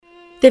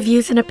The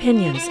views and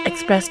opinions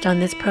expressed on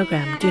this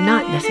program do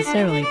not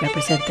necessarily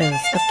represent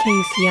those of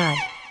KUCI,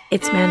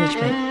 its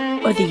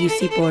management, or the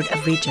UC Board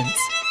of Regents.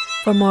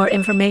 For more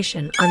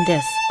information on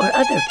this or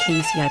other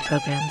KUCI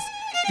programs,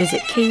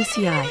 visit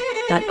kuci.org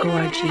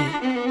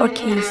or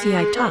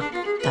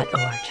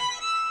kucitalk.org.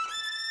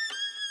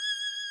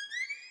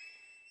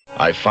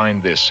 I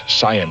find this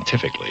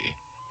scientifically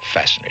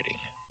fascinating.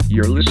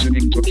 You're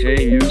listening to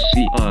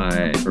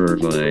KUCI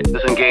Irvine.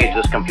 Disengage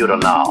this computer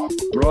now.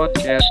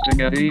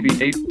 Broadcasting at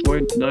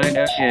 88.9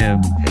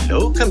 FM.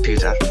 Hello,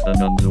 computer.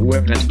 And on the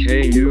web at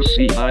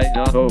kuci.org.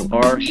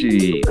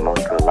 The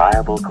most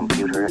reliable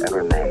computer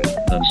ever made.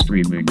 And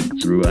streaming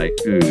through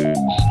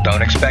iTunes.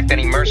 Don't expect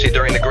any mercy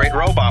during the Great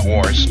Robot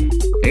Wars.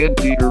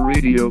 Anteater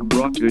Radio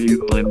brought to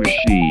you by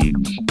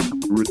machines.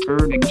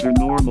 Returning to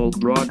normal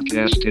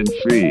broadcast in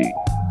 3,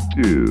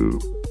 2,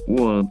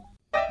 1.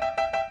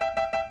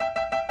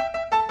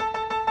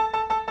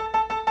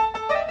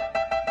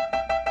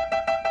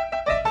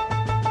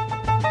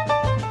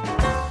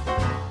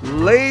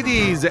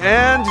 Ladies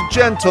and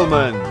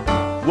gentlemen,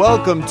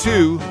 welcome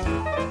to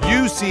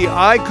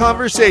UCI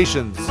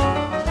Conversations,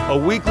 a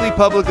weekly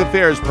public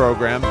affairs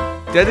program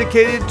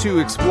dedicated to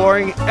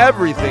exploring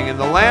everything in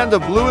the land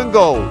of blue and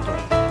gold,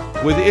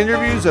 with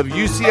interviews of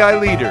UCI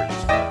leaders,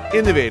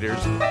 innovators,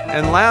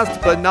 and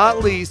last but not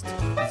least,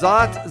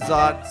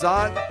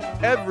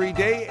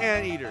 everyday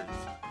anteaters.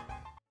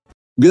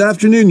 Good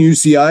afternoon,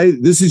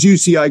 UCI. This is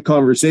UCI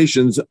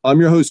Conversations. I'm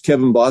your host,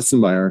 Kevin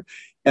Bossenmeyer.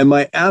 And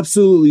my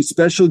absolutely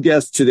special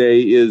guest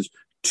today is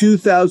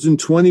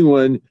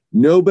 2021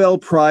 Nobel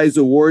Prize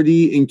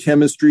awardee in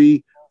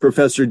chemistry,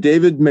 Professor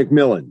David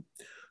MacMillan,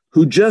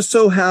 who just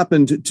so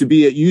happened to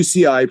be at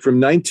UCI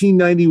from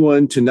 1991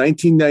 to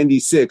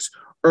 1996,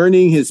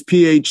 earning his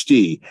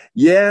PhD.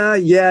 Yeah.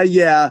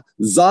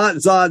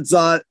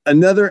 Zot.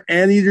 Another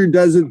anteater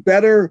does it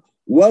better.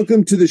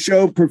 Welcome to the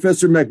show,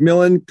 Professor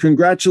MacMillan.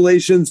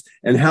 Congratulations.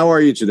 And how are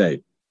you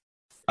today?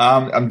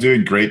 I'm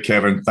doing great,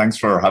 Kevin. Thanks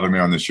for having me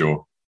on the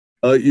show.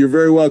 You're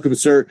very welcome,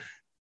 sir.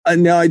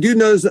 Now, I do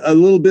notice a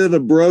little bit of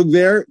a brogue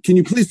there. Can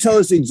you please tell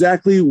us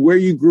exactly where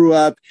you grew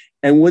up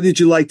and what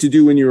did you like to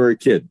do when you were a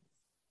kid?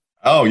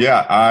 Oh,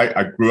 yeah.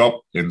 I grew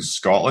up in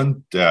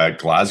Scotland,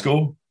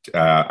 Glasgow.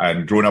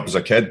 And growing up as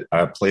a kid,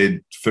 I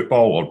played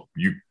football, or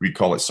we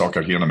call it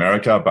soccer here in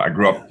America, but I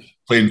grew up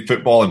playing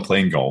football and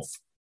playing golf.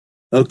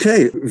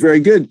 Okay, very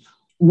good.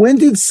 When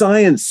did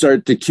science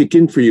start to kick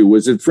in for you?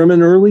 Was it from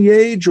an early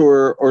age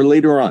or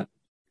later on?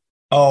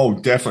 Oh,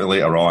 definitely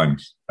later on.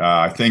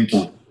 I think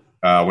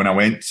when I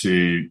went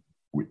in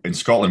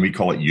Scotland, we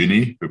call it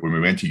uni, but when we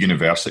went to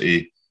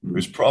university, it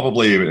was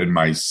probably in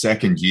my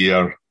second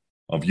year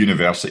of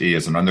university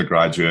as an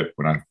undergraduate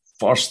when I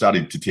first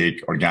started to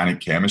take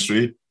organic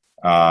chemistry.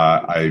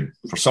 I,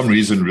 for some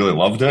reason, really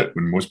loved it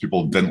when most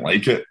people didn't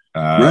like it.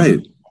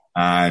 Right.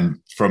 And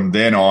from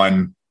then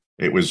on,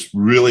 it was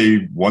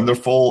really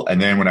wonderful.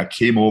 And then when I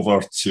came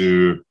over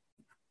to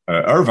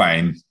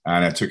Irvine,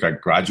 and I took a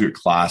graduate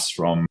class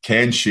from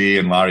Ken Shea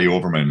and Larry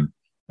Overman,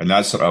 and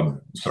that sort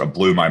of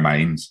blew my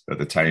mind at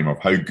the time of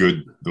how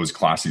good those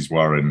classes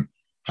were and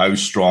how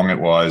strong it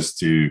was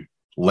to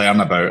learn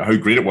about, how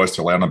great it was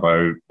to learn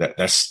about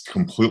this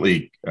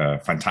completely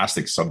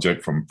fantastic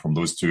subject from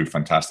those two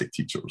fantastic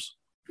teachers.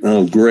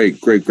 Oh,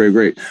 great.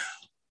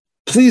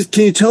 Please,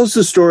 can you tell us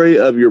the story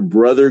of your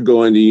brother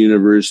going to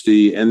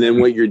university and then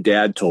what your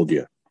dad told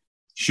you?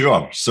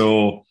 Sure.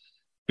 So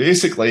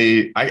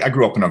basically, I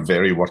grew up in a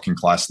very working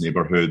class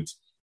neighborhood,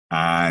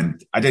 and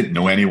I didn't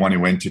know anyone who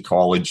went to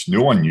college.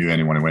 No one knew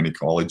anyone who went to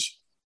college.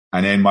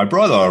 And then my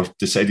brother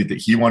decided that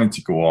he wanted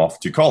to go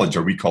off to college,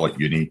 or we call it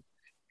uni.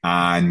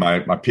 And my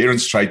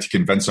parents tried to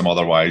convince him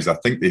otherwise. I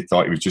think they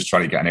thought he was just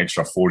trying to get an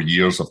extra 4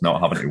 years of not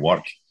having to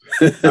work.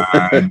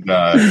 And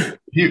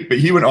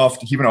he went off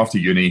to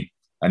uni,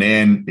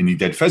 and he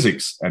did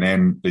physics. And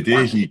then the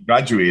day he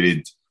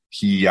graduated,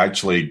 he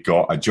actually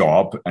got a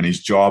job, and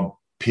his job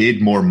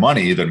paid more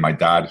money than my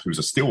dad, who's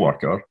a steel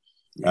worker.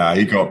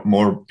 He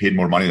paid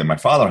more money than my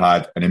father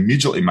had. And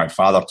immediately my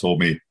father told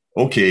me,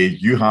 okay,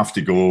 you have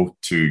to go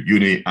to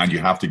uni and you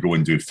have to go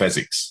and do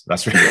physics.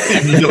 That's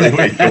immediately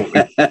what he told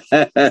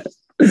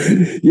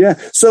me. Yeah.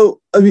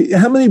 So,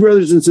 how many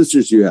brothers and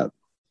sisters do you have?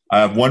 I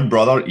have one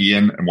brother,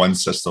 Ian, and one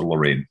sister,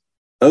 Lorraine.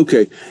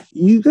 Okay.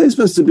 You guys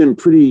must have been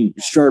pretty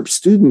sharp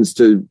students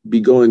to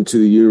be going to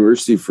the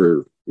university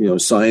for,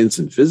 science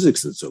and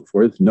physics and so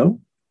forth. No?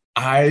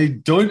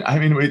 It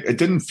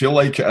didn't feel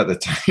like it at the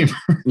time.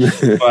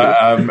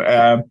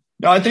 But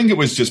no, I think it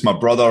was just my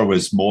brother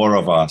was more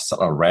of a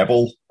sort of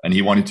rebel, and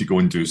he wanted to go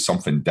and do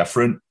something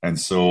different. And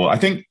so I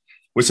think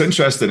what's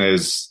interesting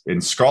is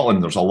in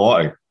Scotland, there's a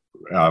lot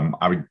of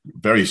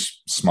very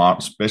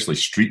smart, especially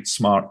street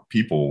smart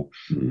people,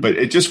 but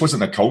it just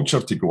wasn't a culture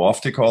to go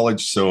off to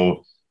college.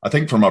 So I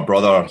think for my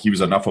brother, he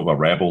was enough of a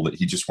rebel that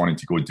he just wanted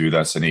to go do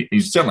this. And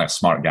he's certainly a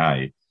smart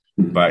guy,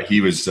 but he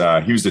was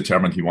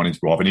determined he wanted to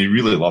go off, and he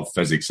really loved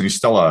physics. And he's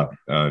still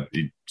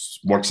he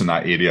works in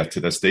that area to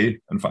this day,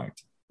 in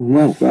fact.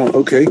 Wow.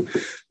 Okay.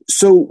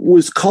 So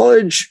was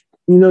college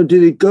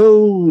did it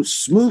go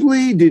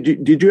smoothly?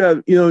 Did you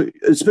have,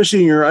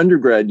 especially in your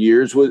undergrad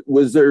years,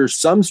 was there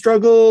some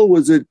struggle?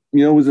 Was it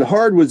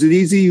hard? Was it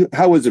easy?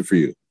 How was it for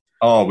you?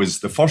 Oh,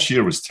 the first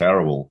year was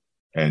terrible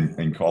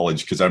in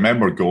college, because I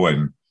remember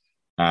going,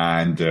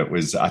 and I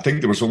was in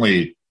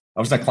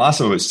a class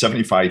of about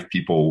 75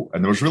 people,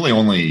 and there was really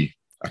only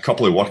a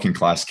couple of working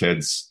class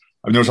kids.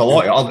 I mean, there was a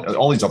lot,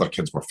 all these other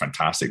kids were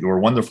fantastic. They were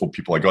wonderful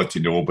people I got to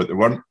know, but they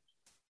weren't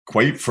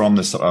quite from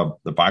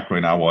the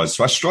background I was.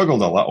 So I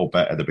struggled a little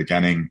bit at the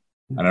beginning.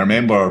 And I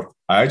remember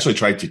I actually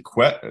tried to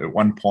quit at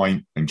one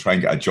point and try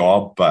and get a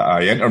job, but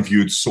I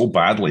interviewed so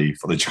badly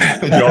for the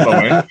job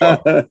I went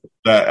for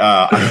that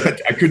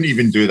I couldn't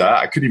even do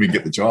that. I couldn't even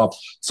get the job.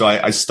 So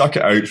I stuck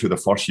it out through the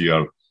first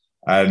year.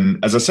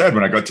 And as I said,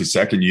 when I got to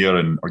second year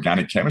and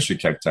organic chemistry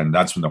kicked in,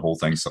 that's when the whole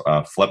thing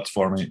flipped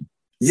for me.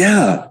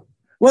 Yeah.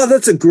 Well,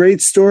 that's a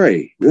great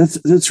story.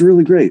 That's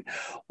really great.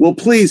 Well,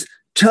 please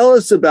tell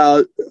us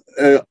about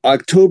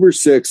October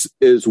 6th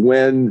is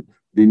when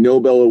the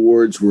Nobel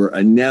Awards were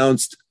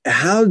announced.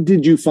 How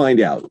did you find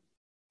out?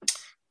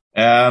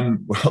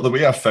 Well, the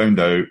way I found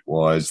out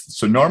was,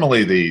 so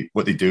normally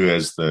what they do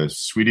is the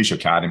Swedish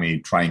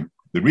Academy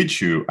they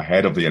reach you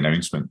ahead of the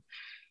announcement.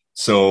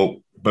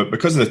 So, but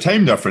because of the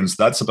time difference,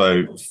 that's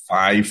about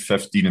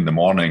 5:15 in the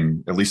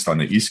morning, at least on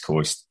the East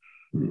Coast.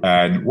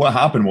 And what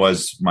happened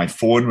was my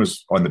phone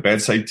was on the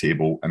bedside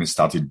table and it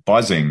started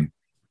buzzing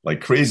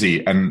like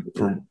crazy. And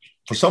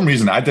for some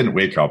reason, I didn't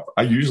wake up.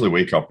 I usually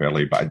wake up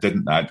early, but I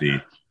didn't that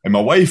day. And my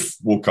wife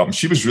woke up and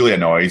she was really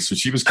annoyed. So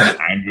she was kind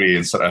of angry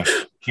and sort of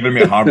giving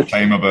me a hard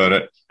time about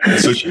it. And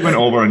so she went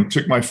over and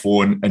took my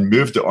phone and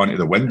moved it onto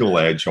the window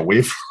ledge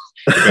away from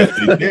the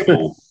bedside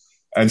table.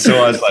 And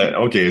so I was like,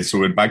 okay, so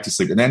we went back to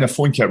sleep. And then the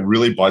phone kept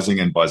really buzzing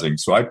and buzzing.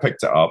 So I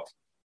picked it up.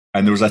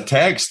 And there was a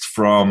text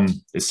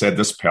it said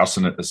this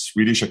person at the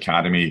Swedish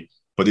Academy,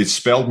 but they'd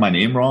spelled my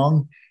name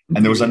wrong.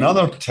 And there was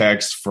another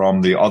text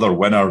from the other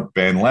winner,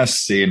 Ben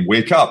Liss, saying,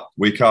 wake up,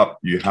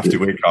 you have to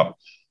wake up.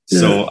 Yeah.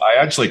 So I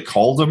actually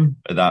called him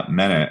at that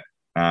minute.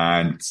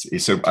 And he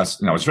said, I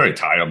was very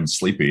tired and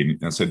sleepy.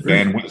 And I said,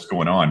 Ben, what is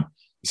going on?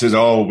 He says,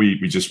 oh, we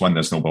just won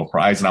this Nobel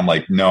Prize. And I'm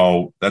like,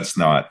 no, that's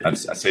not. I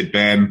said,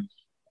 Ben,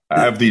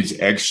 I have these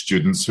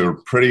ex-students who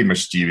are pretty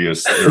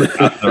mischievous.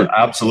 They're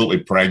absolutely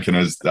pranking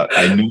us. That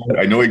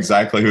I know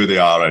exactly who they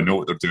are. I know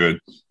what they're doing.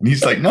 And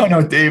he's like, no,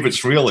 Dave,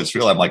 it's real. It's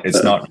real. I'm like,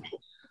 it's not real.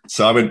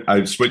 So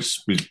I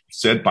switched, we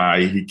said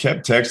bye. He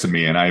kept texting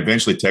me, and I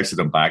eventually texted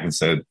him back and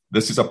said,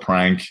 this is a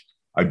prank.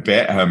 I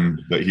bet him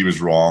that he was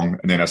wrong.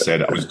 And then I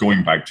said I was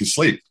going back to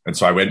sleep. And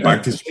so I went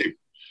back to sleep.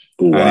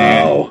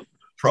 Wow.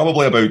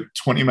 Probably about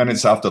 20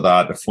 minutes after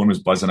that, the phone was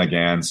buzzing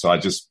again. So I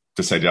just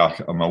decided,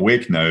 I'm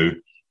awake now.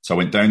 So I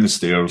went down the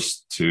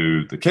stairs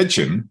to the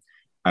kitchen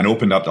and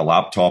opened up the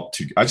laptop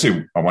I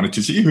wanted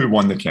to see who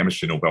won the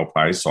Chemistry Nobel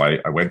Prize. So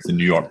I went to the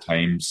New York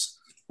Times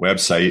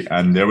website,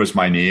 and there was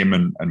my name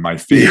and my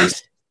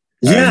face.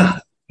 Yeah.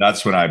 And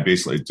that's when I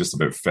basically just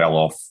about fell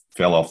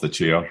off the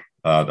chair.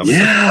 That was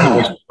one of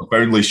the most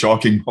profoundly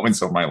shocking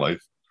moments of my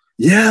life.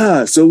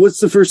 Yeah. So what's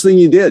the first thing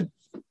you did?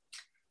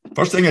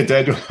 First thing I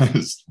did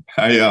was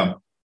I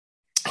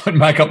went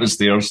back up the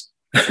stairs.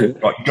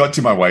 Got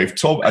to my wife.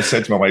 I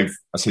said to my wife,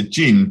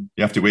 Jean,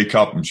 you have to wake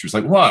up. And she was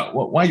like, what?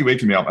 Why are you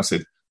waking me up? I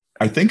said,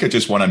 I think I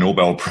just won a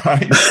Nobel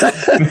Prize.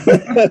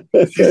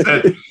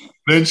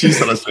 Then she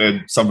sort of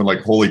said something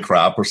like, holy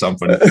crap or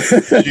something.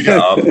 She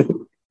got up.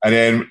 And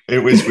then we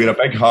had a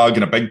big hug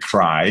and a big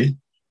cry.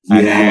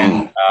 And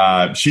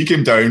then she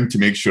came down to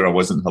make sure I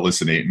wasn't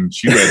hallucinating.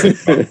 She read it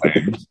 12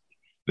 times.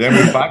 Then we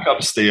went back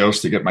upstairs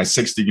to get my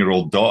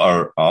 16-year-old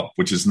daughter up,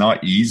 which is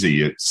not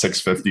easy at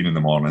 6:15 in the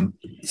morning.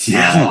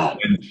 Yeah.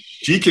 And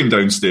she came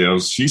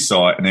downstairs, she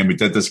saw it, and then we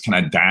did this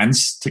kind of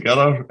dance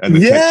together. In the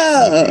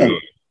kitchen.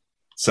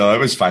 So it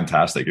was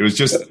fantastic. It was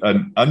just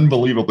an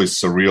unbelievably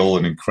surreal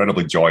and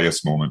incredibly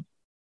joyous moment.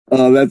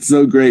 Oh, that's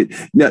so great.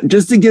 Now,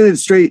 just to get it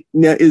straight,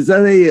 now, is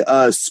that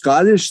a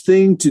Scottish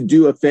thing to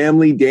do a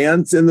family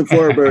dance in the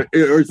floor, or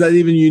is that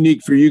even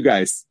unique for you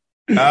guys?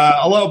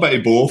 A little bit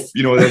of both.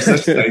 There's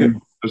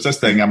this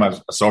thing. I'm a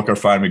soccer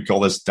fan. We call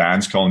this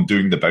dance called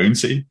doing the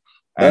bouncy.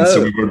 And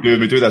so we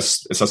do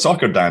this. It's a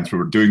soccer dance. We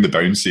were doing the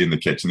bouncy in the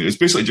kitchen. It's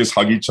basically just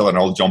hug each other and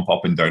all jump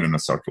up and down in a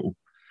circle.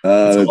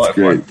 That's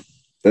great.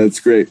 That's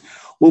great.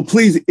 Well,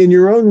 please, in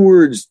your own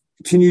words,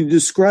 can you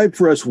describe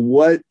for us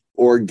what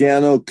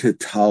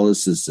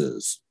organocatalysis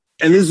is?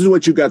 And this is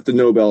what you got the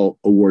Nobel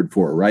Award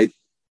for, right?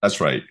 That's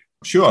right.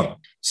 Sure.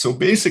 So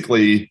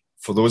basically,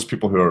 for those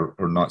people who are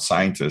not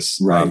scientists,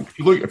 right.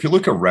 If you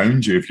look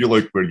around you, if you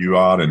look where you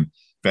are, and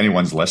if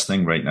anyone's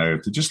listening right now,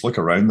 if they just look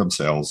around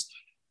themselves,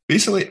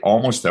 basically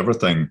almost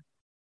everything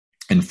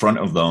in front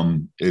of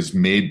them is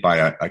made by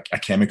a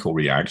chemical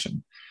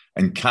reaction.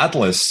 And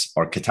catalysis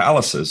or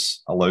catalysis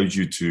allows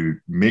you to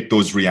make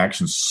those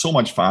reactions so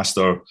much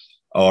faster,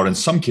 or in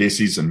some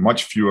cases in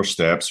much fewer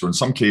steps, or in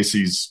some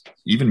cases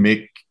even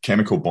make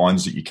chemical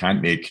bonds that you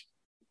can't make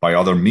by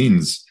other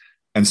means.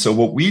 And so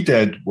what we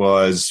did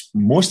was,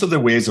 most of the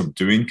ways of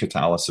doing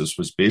catalysis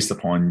was based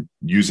upon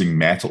using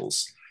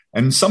metals.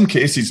 In some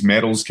cases,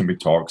 metals can be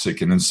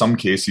toxic, and in some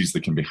cases,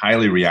 they can be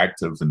highly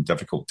reactive and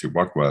difficult to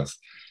work with.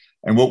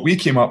 And what we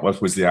came up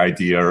with was the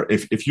idea,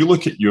 if you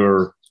look at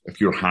your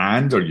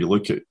hand, or you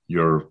look at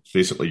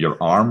basically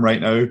your arm right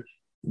now,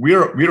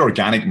 we're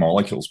organic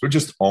molecules. We're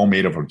just all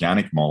made of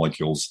organic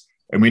molecules.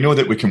 And we know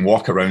that we can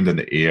walk around in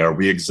the air.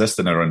 We exist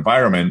in our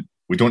environment.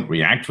 We don't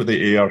react with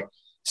the air.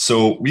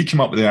 So we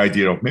came up with the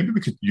idea of maybe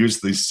we could use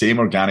these same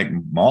organic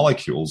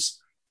molecules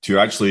to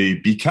actually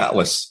be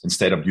catalysts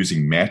instead of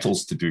using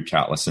metals to do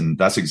catalysts. And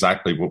that's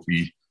exactly what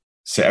we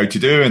set out to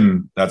do.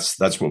 And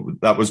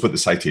that was what the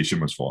citation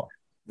was for.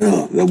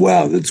 Oh,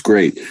 wow, that's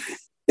great.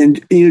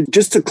 And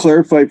just to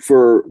clarify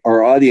for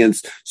our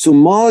audience, so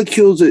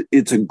molecules,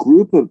 it's a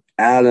group of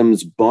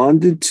atoms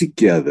bonded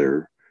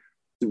together,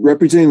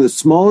 representing the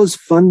smallest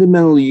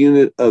fundamental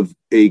unit of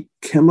a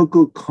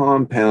chemical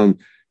compound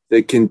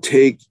that can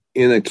take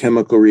in a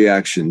chemical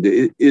reaction.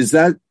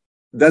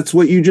 That's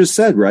what you just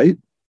said, right?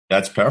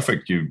 That's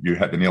perfect. You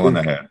hit the nail on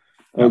the head.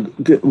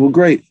 Good. Well,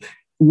 great.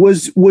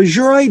 Was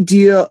your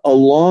idea a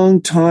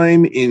long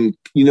time in,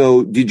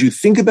 did you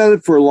think about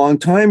it for a long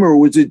time, or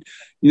was it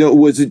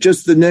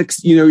just the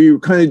next, you were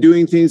kind of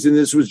doing things and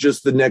this was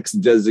just the next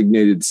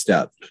designated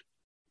step?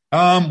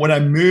 When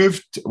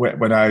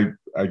I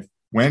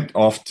went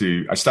off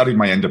I studied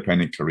my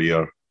independent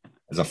career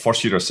as a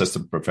first-year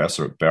assistant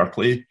professor at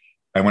Berkeley.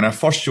 And when I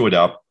first showed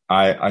up,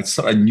 I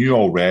sort of knew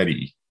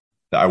already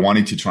that I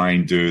wanted to try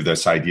and do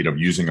this idea of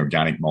using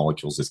organic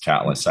molecules as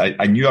catalysts.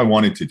 I knew I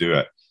wanted to do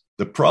it.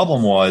 The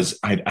problem was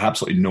I had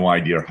absolutely no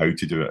idea how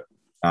to do it.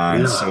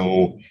 And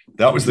so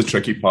that was the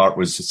tricky part,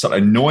 was sort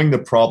of knowing the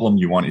problem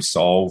you want to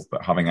solve,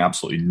 but having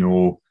absolutely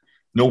no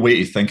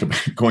way to think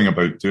about going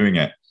about doing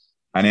it.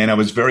 And then I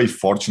was very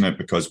fortunate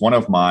because one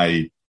of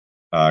my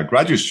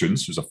graduate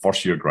students, who's a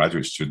first-year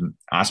graduate student,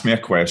 asked me a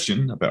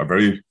question about a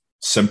very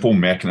simple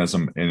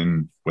mechanism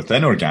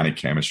within organic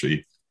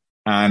chemistry.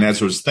 And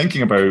as I was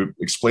thinking about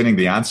explaining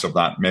the answer of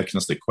that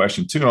mechanistic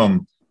question to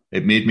him,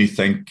 it made me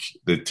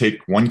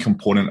take one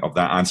component of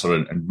that answer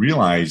and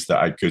realize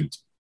that I could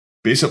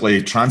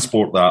basically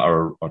transport that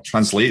or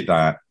translate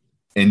that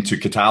into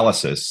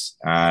catalysis.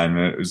 And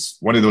it was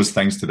one of those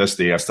things to this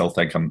day, I still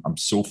think I'm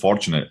so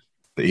fortunate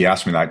that he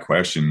asked me that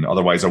question.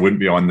 Otherwise, I wouldn't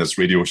be on this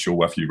radio show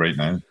with you right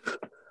now.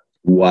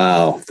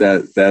 Wow,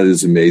 that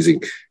is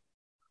amazing.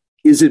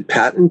 Is it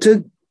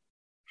patented?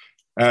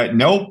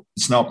 No,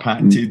 it's not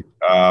patented.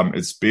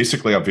 It's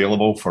basically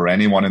available for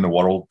anyone in the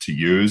world to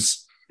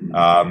use.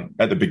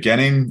 At the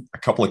beginning, a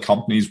couple of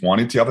companies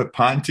wanted to have it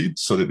patented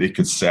so that they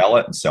could sell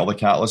it and sell the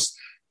catalyst.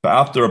 But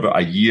after about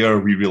a year,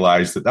 we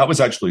realized that was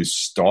actually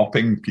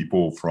stopping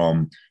people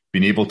from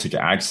being able to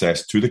get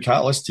access to the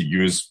catalyst to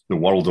use the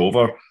world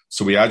over.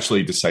 So we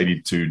actually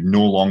decided to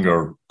no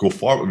longer go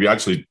forward. We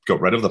actually got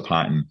rid of the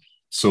patent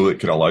so it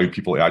could allow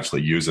people to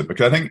actually use it.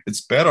 Because I think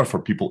it's better for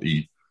people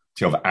to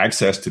have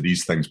access to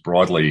these things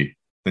broadly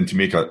than to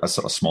make a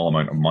sort of small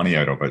amount of money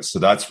out of it. So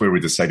that's where we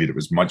decided it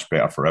was much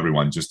better for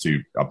everyone just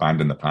to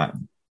abandon the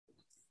patent.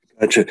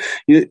 Gotcha.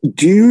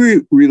 Do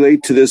you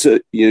relate to this?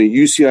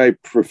 UCI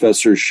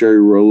professor Sherry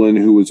Rowland,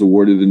 who was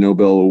awarded the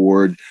Nobel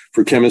Award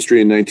for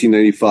Chemistry in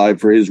 1995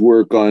 for his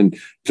work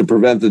to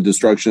prevent the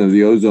destruction of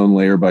the ozone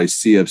layer by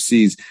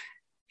CFCs,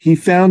 he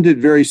found it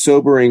very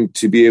sobering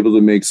to be able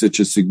to make such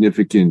a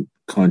significant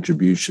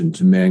contribution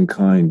to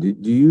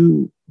mankind. Do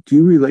you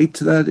relate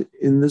to that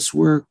in this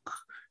work?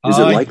 Is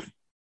it like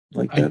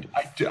that?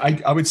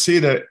 I would say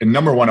that, and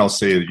number one, I'll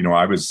say,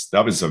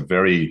 that was a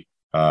very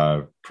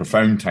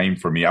profound time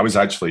for me. I was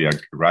actually a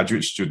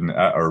graduate student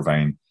at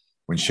Irvine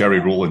when Sherry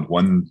Rowland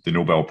won the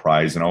Nobel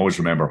Prize, and I always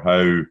remember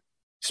how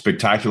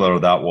spectacular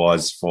that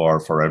was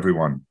for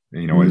everyone.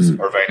 As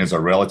Irvine is a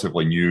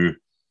relatively new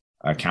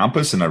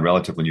campus and a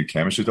relatively new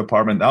chemistry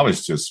department. That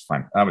was just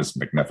fun. That was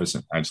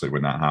magnificent, actually,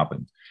 when that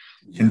happened.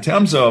 Yeah. In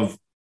terms of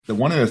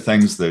one of the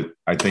things that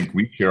I think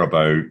we care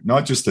about,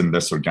 not just in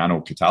this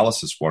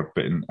organocatalysis work,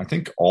 but in I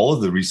think all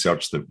of the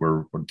research that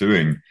we're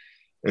doing,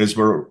 is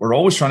we're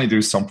always trying to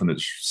do something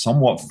that's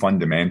somewhat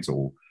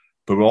fundamental,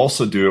 but we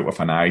also do it with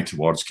an eye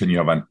towards, can you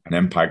have an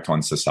impact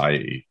on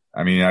society?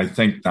 I mean, I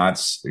think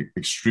that's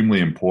extremely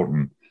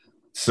important.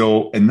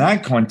 So in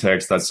that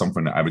context, that's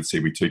something that I would say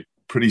we take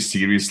pretty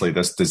seriously,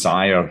 this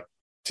desire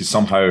to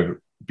somehow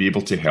be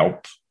able to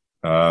help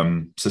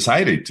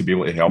society, to be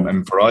able to help.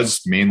 And for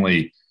us,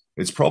 mainly,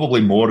 it's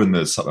probably more in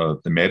the sort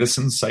of the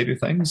medicine side of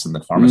things and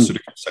the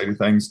pharmaceutical side of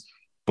things.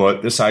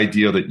 But this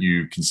idea that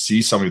you can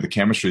see some of the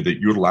chemistry that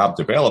your lab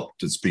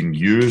developed that's being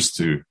used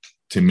to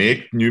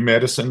make new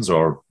medicines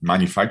or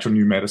manufacture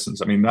new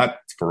medicines, I mean, that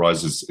for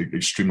us is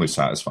extremely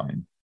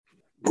satisfying.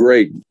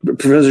 Great.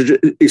 Professor,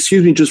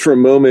 excuse me just for a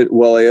moment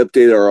while I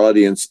update our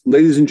audience.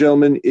 Ladies and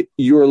gentlemen,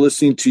 you are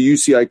listening to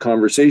UCI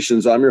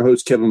Conversations. I'm your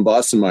host, Kevin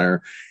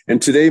Bossenmeyer.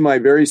 And today my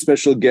very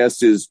special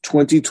guest is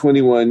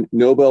 2021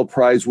 Nobel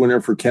Prize winner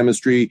for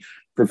chemistry,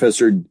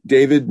 Professor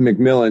David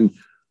MacMillan,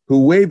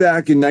 who way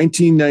back in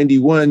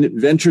 1991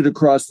 ventured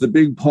across the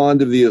big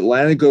pond of the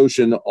Atlantic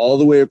Ocean all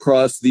the way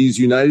across these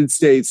United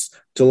States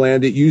to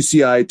land at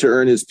UCI to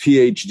earn his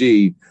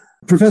PhD.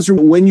 Professor,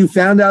 when you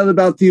found out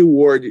about the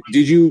award,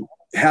 did you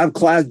have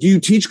class? Do you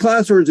teach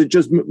class, or is it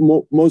just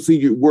mostly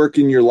you work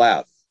in your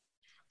lab?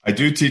 I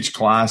do teach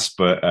class,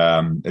 but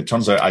it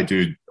turns out I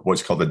do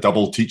what's called a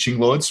double teaching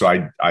load. So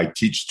I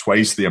teach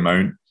twice the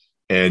amount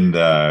in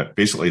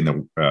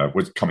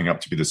what's coming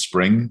up to be the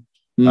spring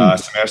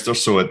semester.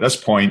 So at this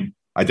point,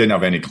 I didn't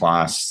have any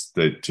class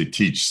to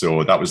teach,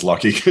 so that was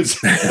lucky because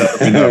that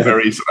would have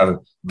been a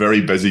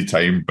very busy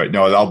time. But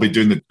no, I'll be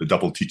doing the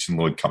double teaching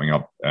load coming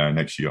up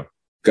next year.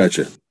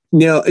 Gotcha.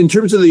 Now, in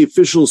terms of the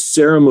official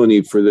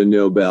ceremony for the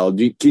Nobel,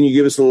 can you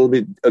give us a little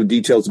bit of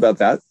details about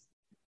that?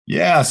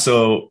 Yeah,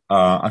 so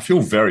I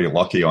feel very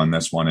lucky on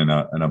this one in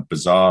a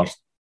bizarre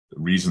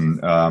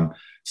reason.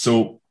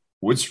 So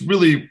what's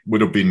really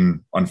would have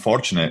been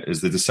unfortunate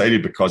is they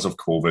decided because of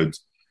COVID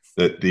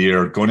that they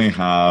are going to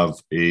have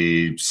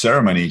a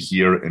ceremony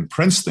here in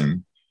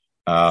Princeton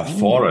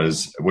for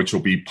us, which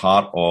will be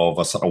part of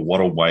a sort of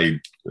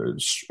worldwide,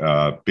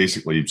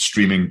 basically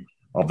streaming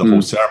of the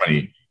whole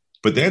ceremony.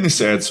 But then they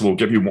said, so we're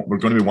going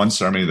to be one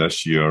ceremony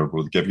this year.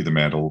 We'll give you the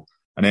medal.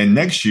 And then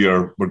next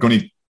year, we're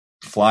going to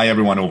fly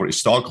everyone over to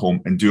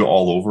Stockholm and do it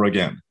all over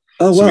again.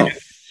 Oh, wow.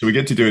 So we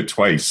get to do it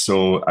twice.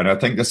 So, and I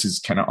think this is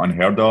kind of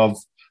unheard of.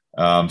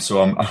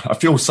 So I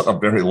feel sort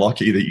of very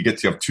lucky that you get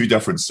to have two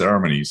different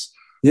ceremonies.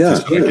 Yeah, to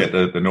sort of get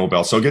the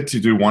Nobel. So I get to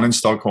do one in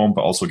Stockholm,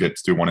 but also get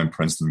to do one in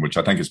Princeton, which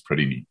I think is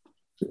pretty neat.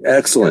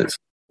 Excellent.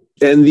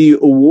 And the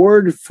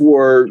award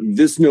for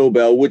this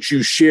Nobel, which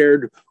you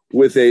shared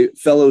with a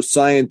fellow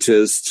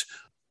scientist,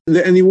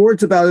 and the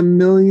award's about $1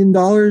 million.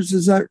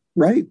 Is that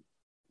right?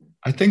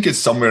 I think it's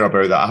somewhere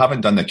about that. I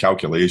haven't done the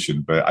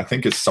calculation, but I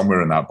think it's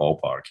somewhere in that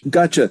ballpark.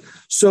 Gotcha.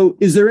 So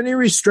is there any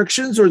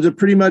restrictions, or is it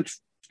pretty much,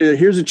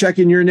 here's a check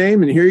in your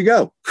name and here you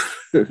go?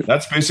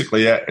 That's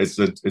basically it. It's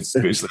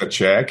basically a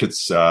check.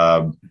 It's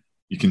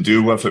you can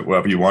do with it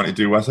whatever you want to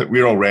do with it.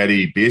 We're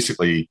already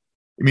basically,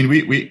 I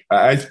mean,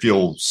 I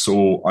feel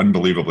so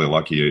unbelievably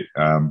lucky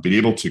being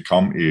able to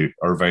come to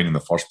Irvine in the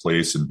first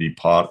place and be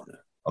part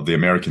of the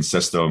American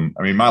system.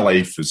 I mean, my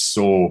life is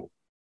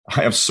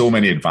I have so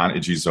many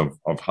advantages of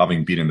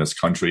having been in this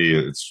country.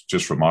 It's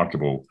just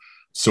remarkable.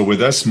 So with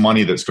this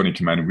money that's going to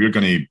come in, we're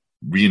going to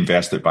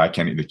reinvest it back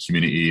into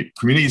the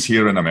communities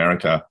here in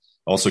America,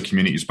 also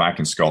communities back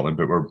in Scotland,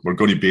 but we're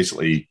going to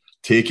basically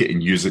take it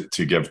and use it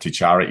to give to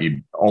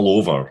charity all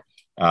over,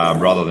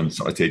 rather than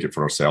sort of take it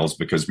for ourselves,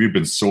 because we've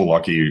been so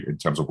lucky in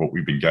terms of what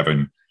we've been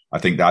given. I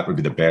think that would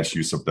be the best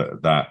use of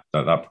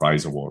that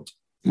prize award.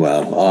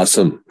 Wow,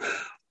 awesome.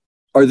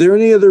 Are there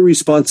any other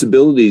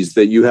responsibilities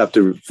that you have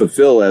to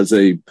fulfill as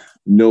a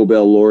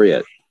Nobel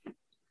laureate?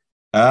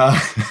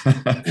 My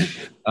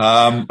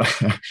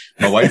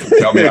wife would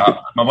tell me.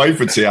 My wife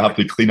would say I have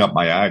to clean up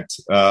my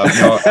act.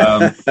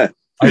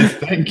 I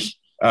think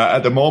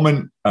at the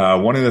moment,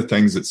 one of the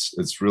things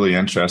that's really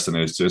interesting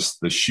is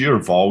just the sheer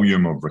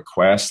volume of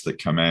requests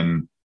that come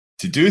in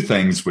to do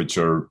things which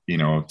are,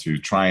 to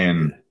try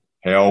and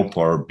help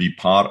or be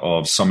part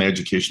of some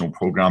educational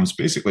programs,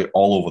 basically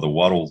all over the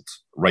world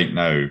right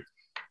now.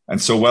 And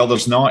so, while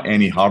there's not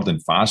any hard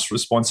and fast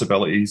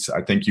responsibilities,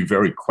 I think you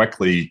very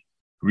quickly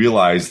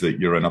realize that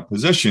you're in a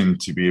position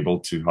to be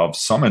able to have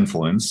some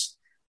influence,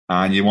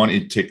 and you want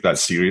to take that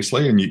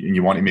seriously, and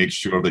you want to make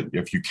sure that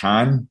if you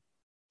can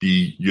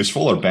be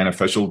useful or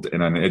beneficial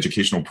in an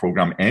educational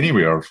program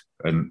anywhere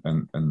in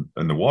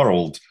the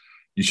world,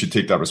 you should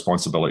take that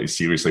responsibility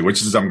seriously,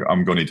 which is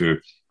I'm going to do.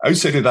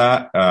 Outside of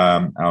that,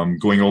 I'm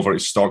going over to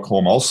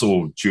Stockholm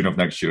also June of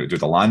next year to do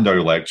the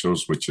Landau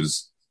lectures, which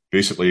is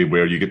basically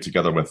where you get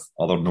together with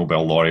other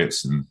Nobel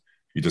laureates and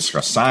you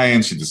discuss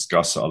science, you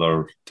discuss some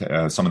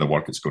of the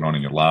work that's going on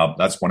in your lab.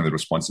 That's one of the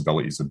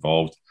responsibilities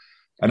involved.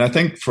 And I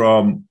think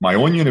from my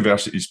own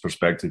university's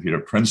perspective here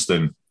at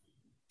Princeton,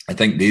 I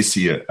think they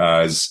see it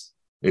as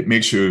it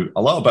makes you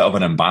a little bit of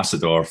an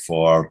ambassador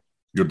for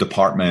your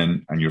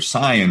department and your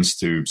science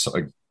to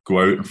sort of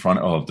go out in front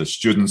of the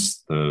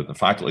students, the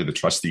faculty, the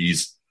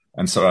trustees,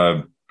 and sort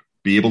of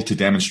be able to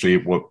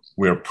demonstrate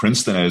where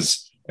Princeton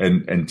is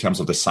in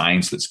terms of the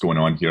science that's going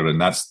on here. And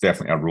that's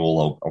definitely a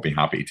role I'll be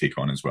happy to take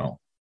on as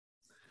well.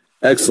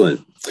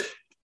 Excellent.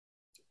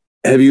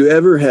 Have you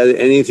ever had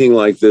anything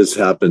like this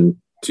happen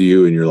to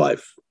you in your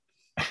life?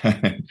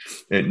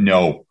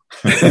 No.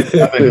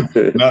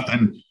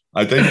 Nothing.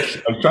 I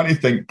think I'm trying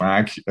to think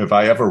back if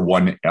I ever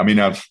won. I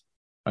mean, I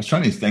was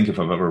trying to think if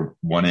I've ever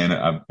won in.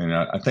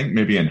 I think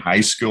maybe in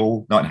high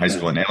school, not in high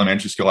school, in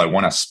elementary school, I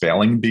won a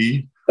spelling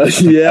bee.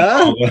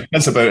 Yeah,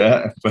 that's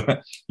about it.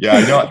 But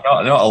yeah, not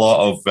a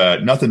lot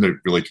of nothing that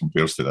really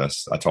compares to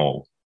this at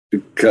all.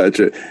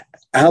 Gotcha.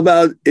 How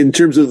about in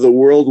terms of the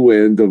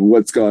whirlwind of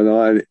what's gone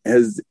on?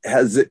 Has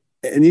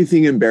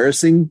anything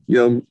embarrassing?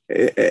 Have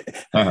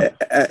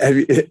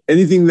you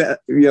anything that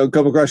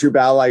come across your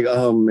bow like,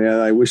 oh man,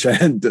 I wish I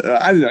had.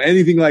 I don't know,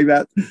 anything like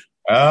that.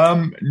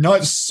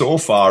 Not so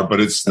far, but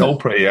it's still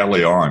pretty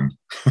early on.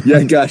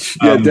 Yeah, gosh,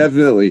 yeah,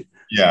 definitely.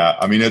 Yeah,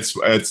 I mean, it's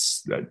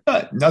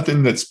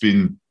nothing that's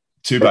been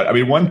too bad. I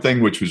mean, one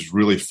thing which was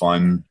really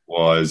fun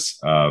was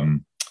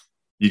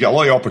you get a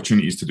lot of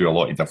opportunities to do a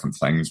lot of different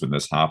things when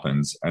this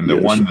happens. And the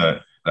one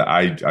that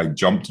I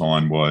jumped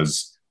on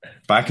was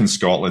back in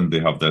Scotland, they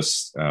have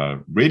this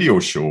radio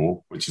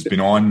show, which has been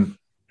on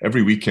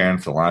every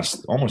weekend for the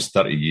last almost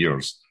 30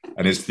 years.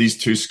 And it's these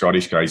two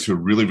Scottish guys who are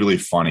really, really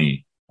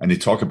funny. And they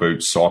talk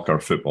about soccer,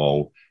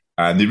 football,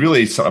 and they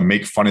really sort of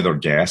make fun of their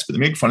guests, but they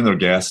make fun of their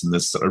guests in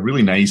this sort of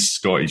really nice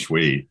Scottish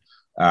way.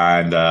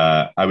 And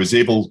I was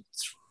able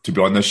to be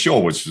on this show,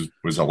 which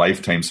was a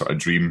lifetime sort of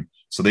dream.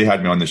 So they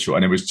had me on the show,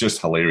 and it was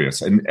just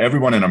hilarious. And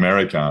everyone in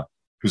America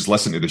who's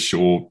listened to the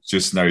show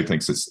just now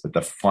thinks it's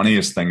the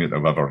funniest thing that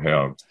they've ever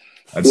heard.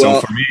 And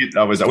so for me,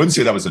 I wouldn't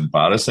say that was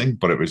embarrassing,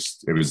 but it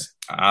was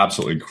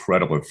absolutely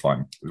incredibly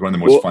fun. It was one of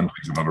the most fun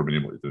things I've ever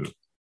been able to do.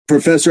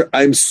 Professor,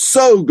 I'm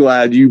so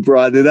glad you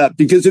brought it up,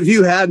 because if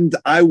you hadn't,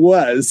 I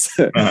was.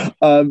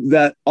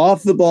 That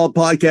Off the Ball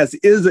podcast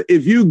is,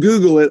 if you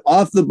Google it,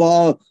 Off the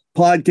Ball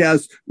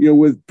podcast,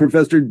 with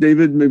Professor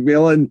David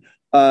MacMillan,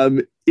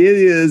 it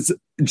is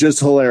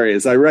just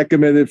hilarious. I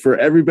recommend it for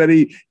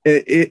everybody.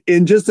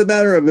 In just a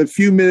matter of a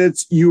few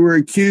minutes, you were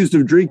accused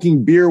of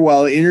drinking beer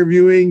while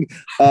interviewing.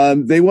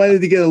 They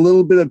wanted to get a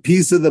little bit of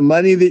piece of the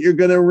money that you're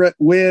going to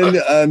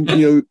win.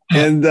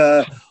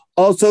 And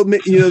also,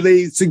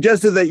 they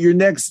suggested that your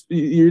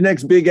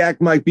next big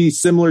act might be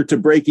similar to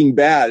Breaking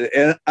Bad,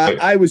 and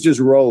I was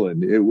just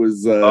rolling. It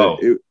was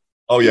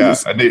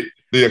and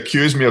they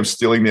accused me of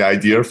stealing the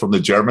idea from the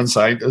German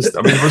scientist.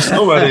 I mean, there's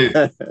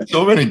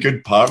so many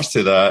good parts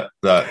to that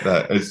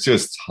it's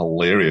just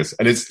hilarious.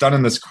 And it's done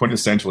in this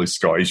quintessentially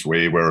Scottish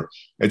way where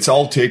it's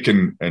all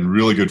taken in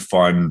really good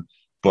fun,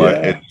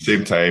 but at the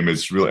same time,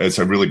 it's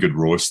a really good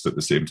roast at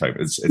the same time.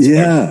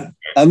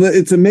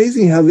 It's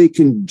amazing how they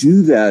can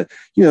do that,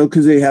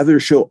 because they have their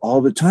show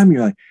all the time.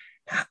 You're like,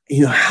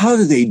 how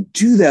do they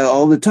do that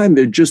all the time?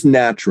 They're just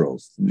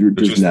naturals. They're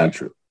just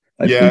natural.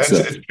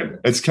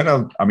 It's kind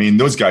of, I mean,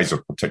 those guys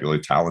are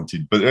particularly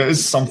talented, but it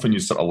is something you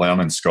sort of learn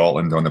in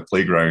Scotland on the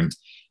playground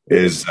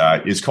is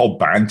called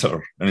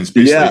banter. And it's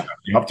basically,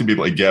 you have to be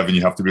able to give and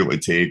you have to be able to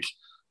take.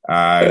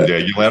 And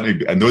you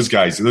learn, and those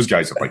guys are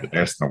like the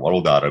best in the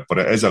world at it, but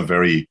it is a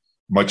very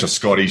much a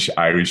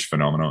Scottish-Irish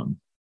phenomenon.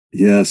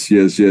 Yes.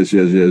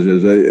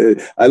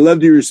 I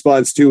loved your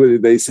response to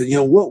it. They said,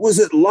 what was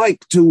it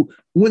like to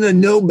win a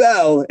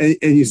Nobel? And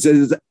you said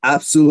it's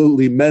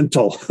absolutely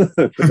mental.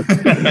 Right.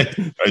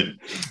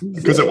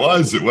 Because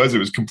it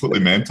was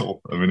completely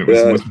mental. I mean, it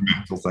was the most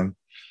mental thing.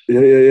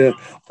 Yeah.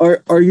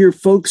 Are your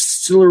folks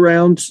still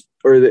around,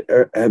 or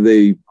have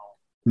they?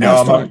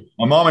 No,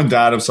 my mom and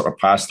dad have sort of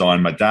passed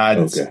on. My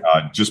dad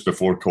just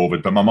before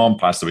COVID, but my mom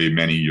passed away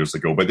many years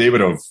ago. But they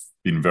would have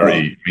been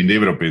they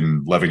would have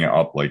been living it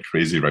up like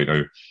crazy right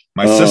now.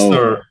 My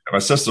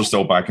sister's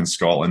still back in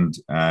Scotland,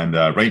 and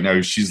right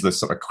now she's the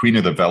sort of queen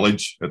of the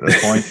village at this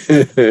point.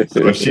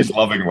 So she's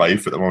loving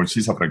life at the moment.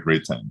 She's having a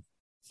great time.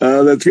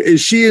 That's great.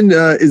 Is she in?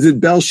 Is it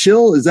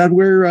Bellshill? Is that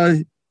where?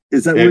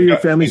 Where your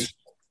family's?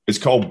 It's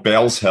called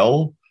Bells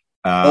Hill.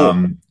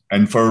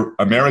 And for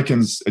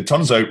Americans, it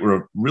turns out we're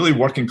a really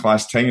working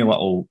class, tiny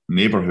little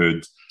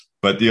neighborhood.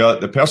 But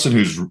the person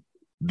who's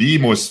the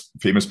most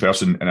famous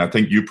person, and I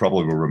think you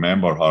probably will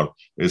remember her,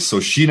 is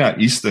Soshina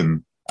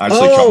Easton.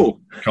 Actually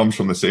comes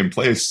from the same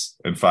place,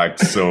 in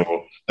fact.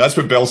 So that's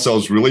what Bellshill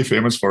is really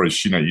famous for, is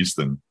Sheena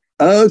Easton.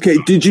 Okay.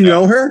 Did you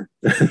know her?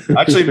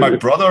 Actually, my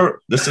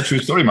brother, this is a true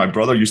story, my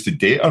brother used to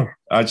date her.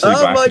 Actually,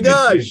 oh my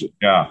gosh.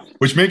 Yeah.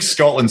 Which makes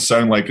Scotland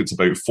sound like it's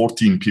about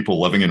 14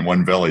 people living in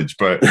one village.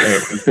 But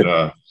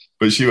it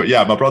was,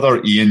 my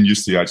brother Ian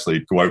used to actually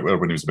go out with her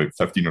when he was about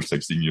 15 or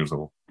 16 years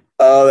old.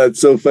 Oh, that's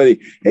so funny.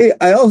 Hey,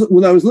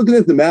 when I was looking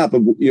at the map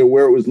of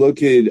where it was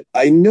located,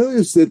 I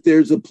noticed that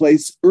there's a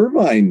place,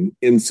 Irvine,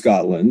 in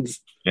Scotland.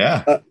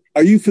 Yeah.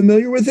 Are you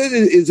familiar with it?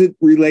 Is it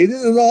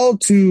related at all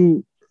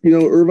to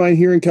Irvine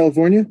here in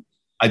California?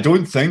 I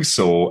don't think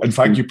so. In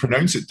fact, you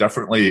pronounce it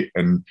differently,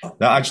 and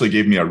that actually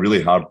gave me a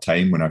really hard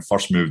time when I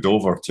first moved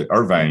over to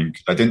Irvine.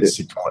 I didn't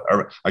call it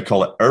Irvine. I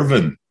call it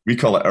Irvine. We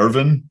call it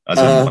Irvine,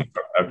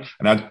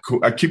 and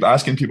I keep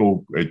asking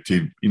people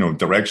to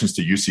directions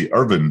to UC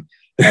Irvine.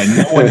 And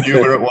no one knew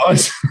where it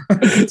was.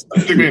 It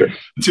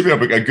took me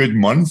a good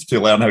month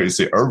to learn how to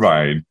say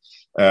Irvine.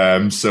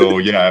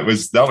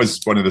 That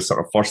was one of the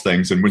sort of first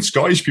things. And when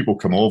Scottish people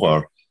come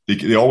over,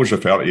 they always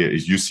refer to it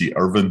as UC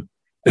Irvine.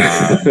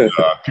 And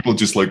people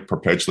just look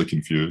perpetually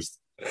confused.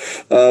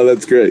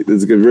 That's great.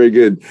 That's good. Very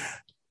good.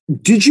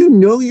 Did you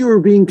know you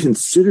were being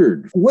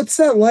considered? What's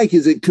that like?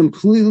 Is it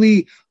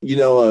completely,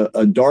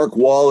 a dark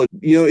wall?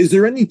 Is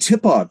there any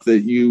tip-off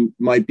that you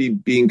might be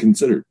being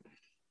considered?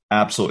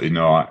 Absolutely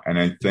not. And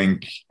I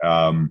think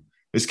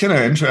it's kind of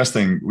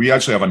interesting. We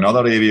actually have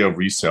another area of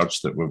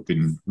research that we've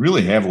been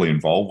really heavily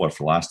involved with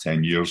for the last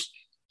 10 years.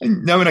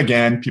 And now and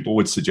again, people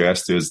would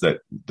suggest is that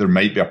there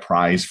might be a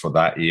prize for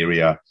that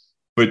area.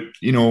 But,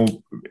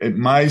 at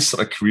my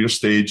sort of career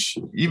stage,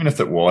 even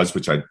if it was,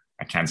 which I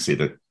can't say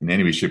that in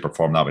any way, shape or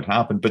form that would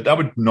happen, but that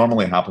would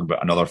normally happen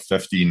about another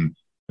 15,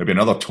 maybe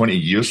another 20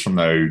 years from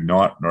now,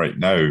 not right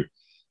now.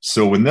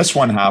 So when this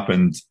one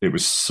happened, it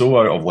was so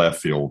out of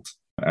left field.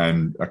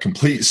 and a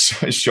complete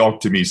shock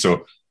to me.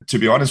 So to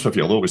be honest with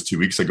you, although it was 2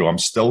 weeks ago, I'm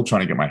still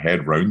trying to get my head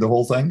around the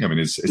whole thing. I mean,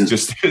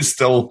 it's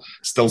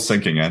still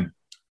sinking in.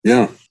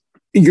 Yeah.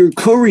 Your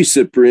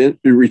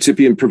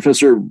recipient,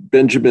 Professor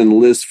Benjamin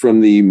List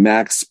from the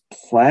Max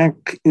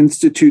Planck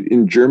Institute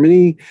in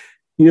Germany,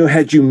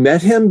 had you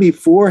met him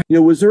before?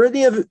 Was there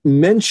any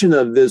mention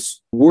of this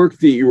work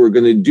that you were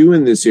going to do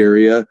in this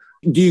area?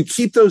 Do you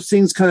keep those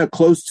things kind of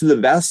close to the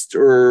vest,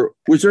 or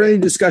was there any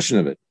discussion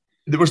of it?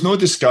 There was no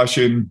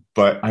discussion,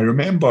 but I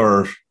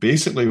remember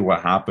basically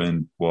what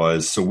happened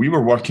was, so we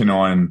were working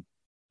on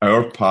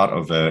our part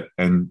of it,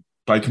 and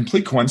by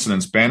complete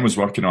coincidence, Ben was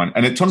working on,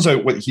 and it turns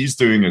out what he's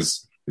doing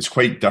is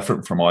quite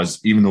different from us,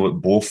 even though it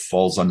both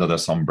falls under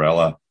this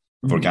umbrella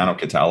of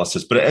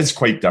organocatalysis, but it is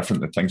quite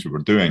different, the things we were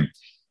doing.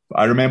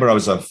 But I remember I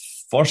was end of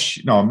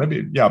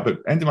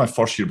my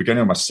first year,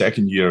 beginning of my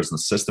second year as an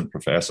assistant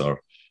professor,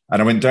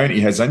 and I went down to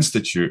his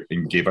institute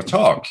and gave a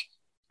talk.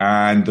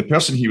 And the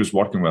person he was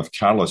working with,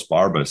 Carlos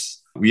Barbas,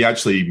 we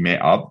actually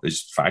met up,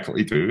 as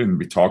faculty do, and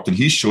we talked, and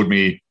he showed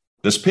me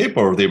this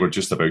paper they were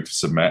just about to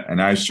submit,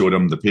 and I showed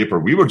him the paper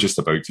we were just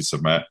about to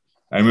submit.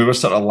 And we were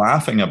sort of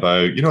laughing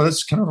about,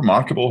 that's kind of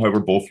remarkable how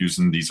we're both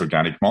using these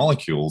organic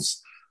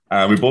molecules.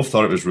 We both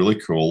thought it was really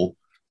cool.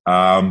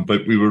 But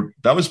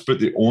that was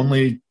the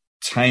only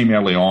time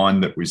early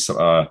on that we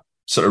sort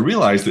of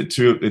realized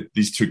that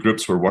these two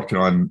groups were working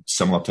on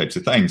similar types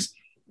of things.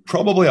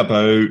 Probably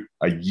about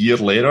a year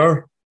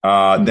later,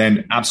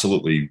 then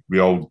absolutely, we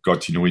all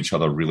got to know each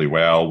other really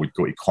well. We'd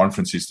go to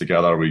conferences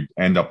together. We'd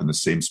end up in the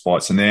same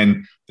spots. And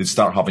then they'd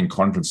start having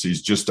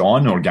conferences just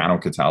on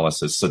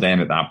organocatalysis. So then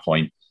at that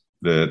point,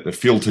 the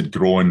field had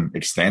grown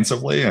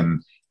extensively.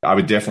 And I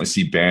would definitely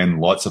see Ben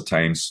lots of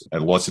times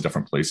at lots of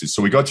different places.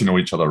 So we got to know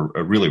each other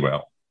really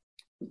well.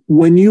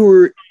 When you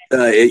were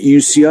at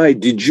UCI,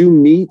 did you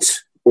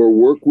meet or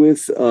work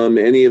with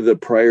any of the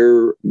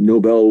prior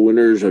Nobel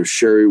winners of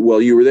Sherry?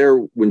 Well, you were there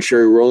when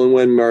Sherry Rowland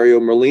won, Mario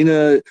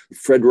Molina,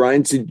 Fred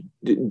Rines.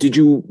 Did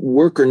you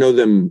work or know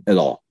them at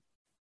all?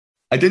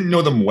 I didn't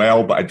know them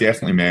well, but I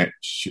definitely met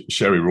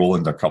Sherry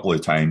Rowland a couple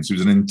of times. He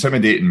was an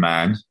intimidating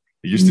man.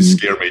 He used to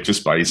scare me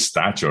just by his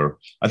stature.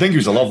 I think he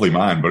was a lovely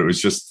man, but it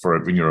was just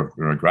for when you're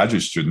a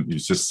graduate student,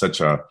 he's just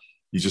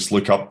you just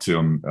look up to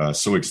him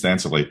so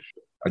extensively.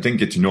 I didn't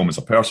get to know him as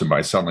a person, but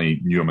I certainly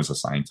knew him as a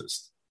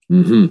scientist.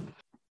 Mm-hmm.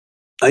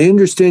 I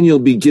understand you'll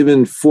be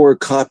given 4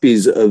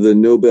 copies of the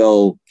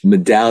Nobel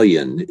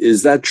medallion.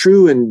 Is that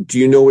true? And do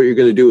you know what you're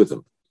going to do with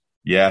them?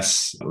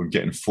 Yes, we're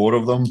getting 4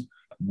 of them.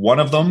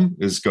 One of them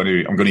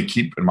I'm going to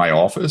keep in my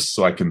office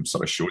so I can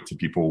sort of show it to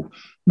people.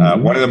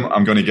 One of them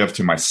I'm going to give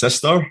to my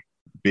sister.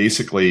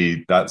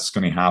 Basically, that's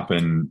going to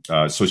happen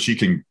so she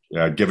can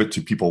give it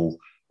to people.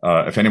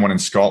 If anyone in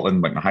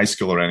Scotland, like my high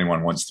school or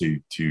anyone wants to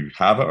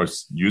have it or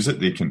use it,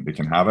 they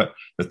can have it.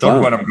 The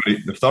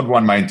third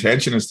one, my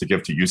intention is to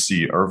give to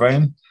UC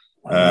Irvine,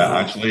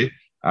 actually.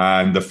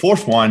 And the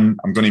 4th one,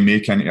 I'm going to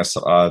make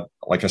into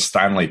like a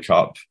Stanley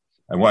Cup.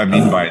 And what I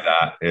mean by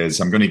that is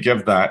I'm going to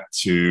give that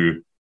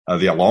to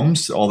the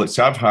alums.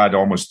 So I've had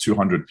almost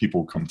 200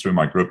 people come through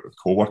my group of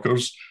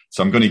coworkers.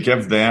 So I'm going to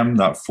give them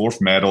that 4th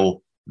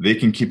medal. They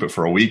can keep it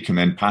for a week and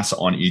then pass it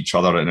on to each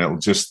other.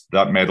 And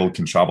that medal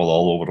can travel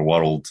all over the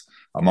world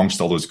amongst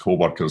all those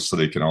co-workers so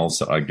they can all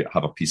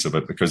have a piece of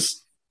it.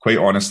 Because quite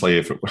honestly,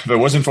 if it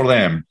wasn't for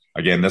them,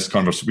 again,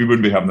 we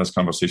wouldn't be having this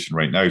conversation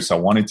right now. So I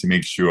wanted to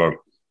make sure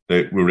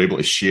that we were able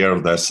to share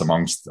this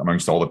amongst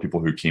all the people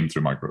who came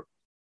through my group.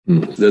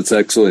 That's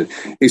excellent.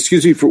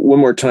 Excuse me for one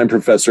more time,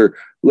 Professor.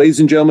 Ladies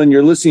and gentlemen,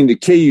 you're listening to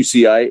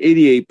KUCI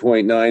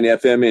 88.9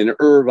 FM in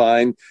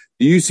Irvine,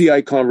 the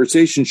UCI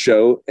Conversation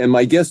Show, and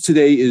my guest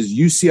today is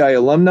UCI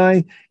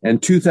alumni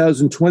and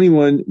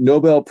 2021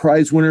 Nobel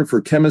Prize winner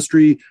for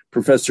chemistry,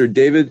 Professor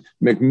David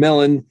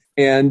MacMillan.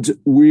 And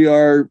we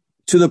are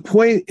to the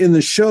point in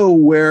the show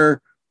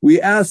where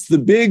we ask the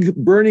big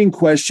burning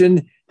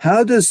question: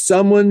 how does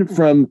someone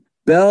from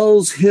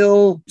Bells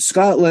Hill,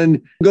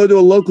 Scotland, go to a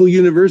local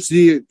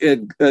university at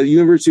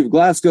University of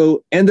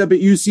Glasgow, end up at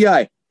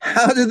UCI?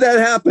 How did that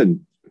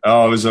happen?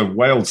 Oh, it was a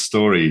wild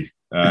story.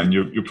 And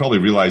you probably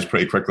realize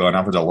pretty quickly, and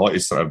I've had a lot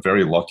of sort of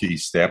very lucky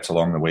steps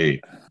along the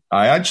way.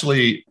 I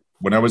actually,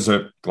 when I was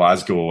at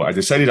Glasgow, I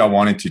decided I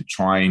wanted to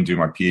try and do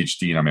my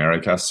PhD in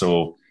America.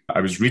 So I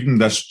was reading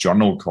this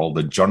journal called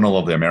the Journal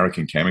of the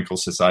American Chemical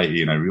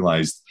Society, and I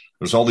realized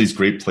there's all these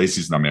great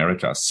places in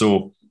America.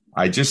 So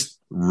I just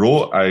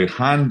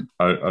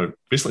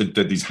basically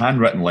did these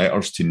handwritten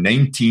letters to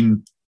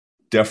 19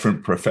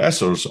 different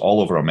professors all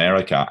over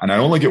America. And I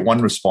only get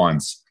one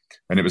response.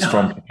 And it was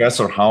from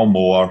Professor Hal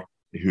Moore,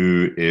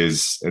 who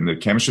is in the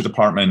chemistry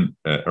department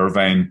at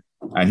Irvine.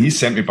 And he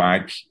sent me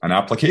back an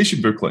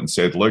application booklet and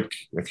said, look,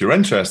 if you're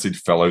interested,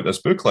 fill out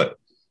this booklet.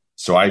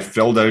 So I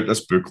filled out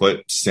this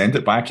booklet, sent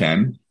it back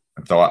in.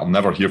 I thought I'll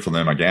never hear from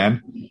them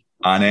again.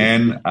 And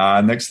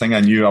then next thing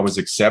I knew, I was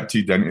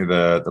accepted into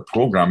the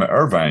program at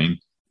Irvine.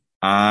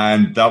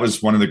 And that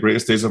was one of the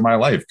greatest days of my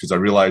life, because I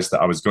realized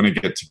that I was going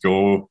to get to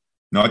go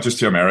not just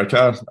to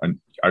America, and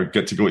I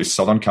get to go to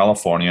Southern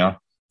California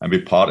and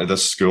be part of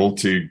this school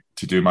to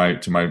do my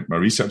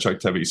research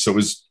activities. So it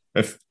was,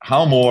 if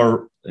Hal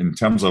Moore, in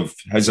terms of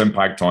his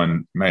impact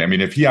on me, I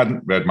mean, if he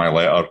hadn't read my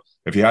letter,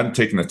 if he hadn't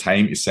taken the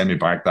time to send me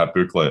back that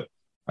booklet,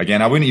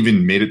 again, I wouldn't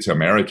even made it to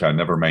America,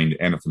 never mind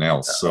anything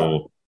else.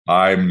 So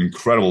I'm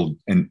incredibly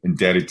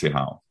indebted to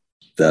Hal.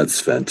 That's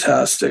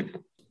fantastic.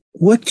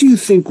 What do you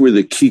think were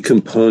the key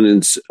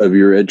components of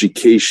your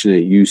education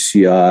at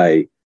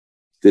UCI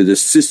that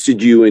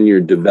assisted you in your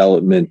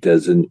development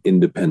as an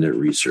independent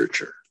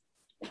researcher?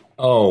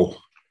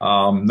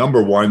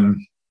 Number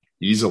one,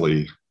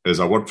 easily, is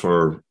I worked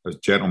for a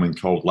gentleman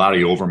called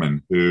Larry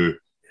Overman, who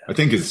I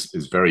think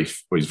he's very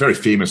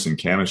famous in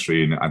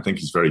chemistry, and I think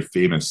he's very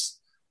famous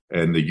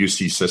in the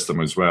UC system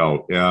as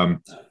well.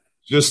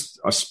 Just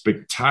a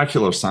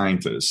spectacular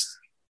scientist.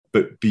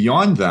 But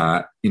beyond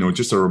that,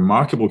 just a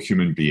remarkable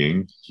human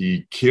being.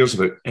 He cares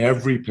about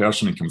every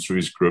person who comes through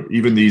his group,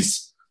 even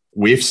these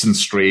waifs and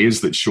strays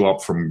that show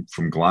up from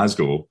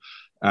Glasgow.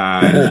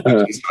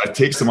 And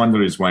takes them under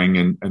his wing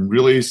and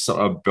really sort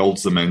of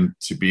builds them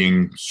into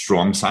being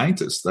strong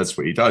scientists. That's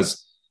what he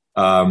does.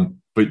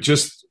 But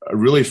just a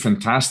really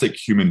fantastic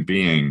human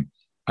being,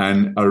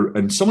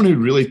 and someone who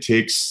really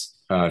takes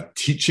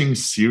teaching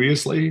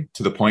seriously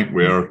to the point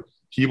where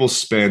he will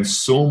spend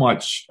so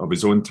much of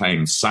his own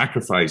time,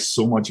 sacrifice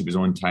so much of his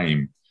own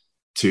time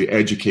to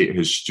educate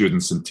his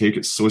students and take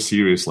it so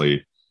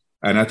seriously.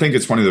 And I think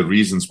it's one of the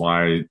reasons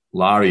why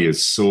Larry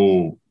is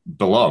so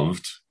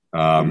beloved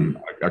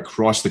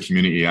across the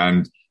community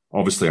and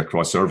obviously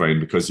across Irvine,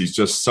 because he's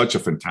just such a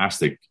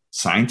fantastic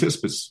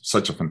scientist, but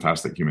such a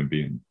fantastic human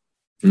being.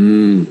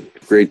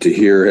 Great to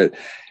hear it.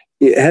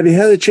 Have you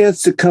had a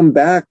chance to come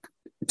back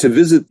to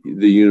visit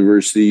the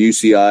university,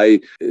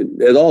 UCI,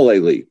 at all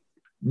lately?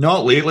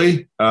 Not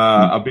lately.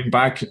 I've been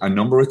back a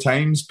number of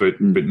times, but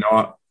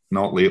not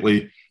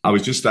lately. I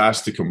was just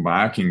asked to come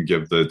back and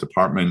give the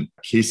department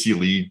Casey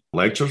Lee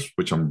lectures,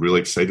 which I'm really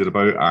excited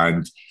about.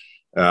 And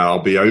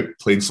I'll be out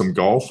playing some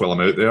golf while I'm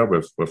out there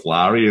with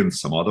Larry and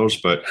some others.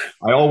 But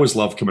I always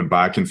love coming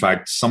back. In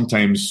fact,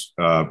 sometimes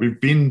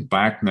we've been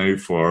back now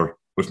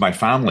with my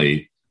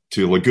family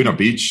to Laguna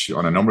Beach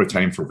on a number of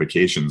times for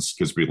vacations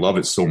because we love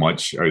it so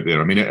much out there.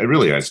 I mean, it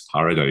really is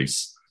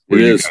paradise where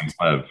you guys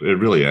live. It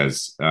really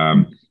is.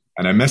 And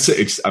I miss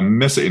it. I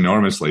miss it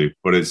enormously.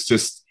 But it's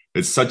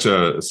such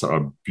a sort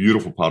of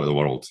beautiful part of the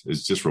world.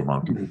 It's just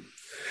remarkable.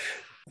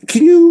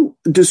 Can you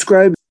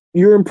describe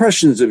your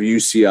impressions of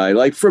UCI,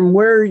 like from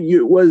where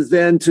you was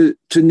then to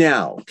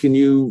now? Can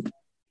you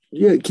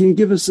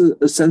give us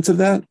a sense of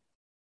that?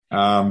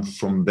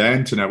 From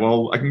then to now,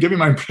 well, I can give you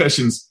my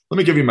impressions. Let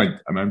me give you my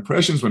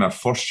impressions when I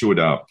first showed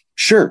up.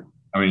 Sure.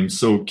 I mean,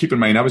 so keep in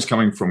mind, I was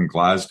coming from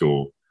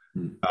Glasgow.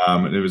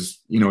 And it was,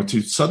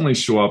 to suddenly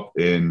show up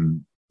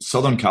in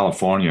Southern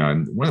California,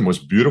 and one of the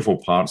most beautiful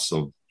parts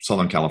of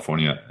Southern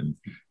California and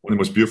one of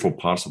the most beautiful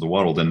parts of the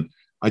world. And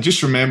I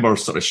just remember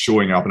sort of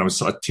showing up and I was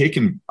sort of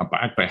taken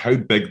aback by how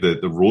big the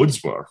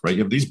roads were, right?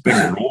 You have these big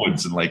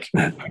roads and like,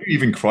 how do you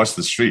even cross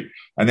the street?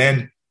 And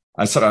then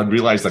I sort of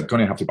realized I'm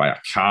going to have to buy a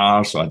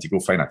car. So I had to go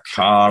find a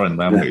car and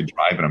learn how to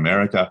drive in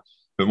America.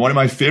 But one of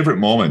my favorite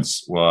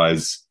moments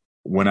was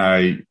when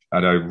I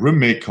had a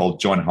roommate called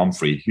John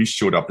Humphrey, who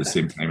showed up at the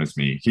same time as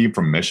me. He came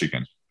from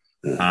Michigan.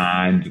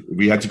 And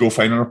we had to go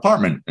find an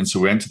apartment. And so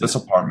we went to this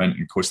apartment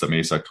in Costa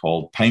Mesa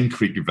called Pine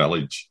Creek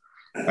Village.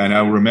 And I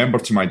remember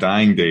to my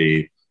dying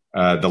day,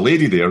 the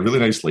lady there, a really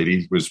nice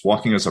lady, was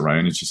walking us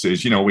around and she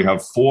says, we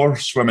have 4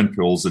 swimming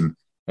pools and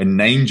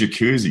 9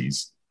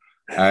 jacuzzis.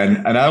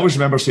 And I always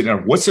remember saying to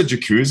her, what's a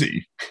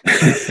jacuzzi?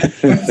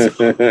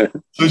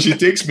 So she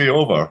takes me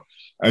over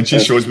and she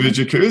shows me the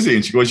jacuzzi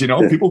and she goes,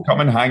 people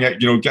come and hang out,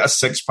 get a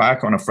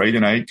 6-pack on a Friday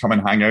night, come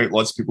and hang out.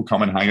 Lots of people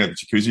come and hang out at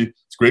the jacuzzi.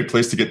 It's a great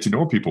place to get to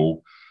know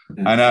people.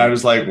 And I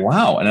was like,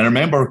 wow. And I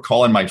remember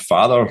calling my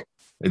father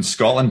in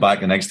Scotland back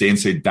the next day and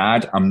say,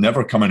 Dad, I'm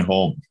never coming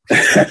home.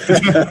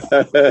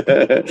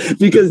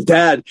 Because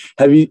Dad,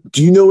 do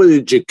you know what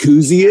a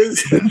jacuzzi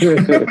is?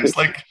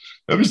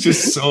 It was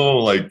just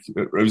so it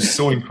was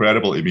so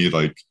incredible to me,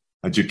 like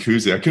a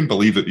jacuzzi. I couldn't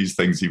believe that these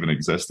things even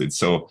existed.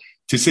 So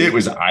to say it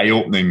was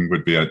eye-opening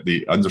would be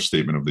the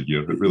understatement of the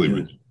year. It really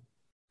would.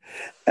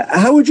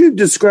 How would you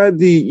describe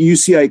the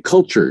UCI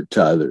culture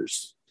to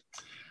others?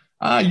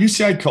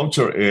 UCI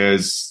culture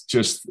is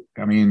just,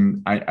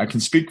 I can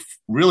speak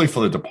really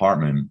for the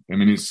department.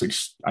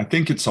 I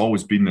think it's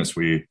always been this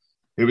way.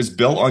 It was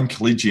built on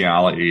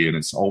collegiality and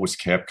it's always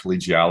kept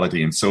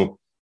collegiality. And so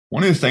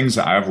one of the things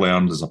that I've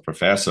learned as a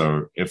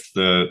professor, if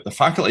the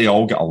faculty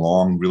all get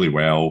along really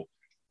well,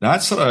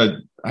 that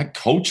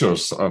culture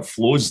sort of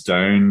flows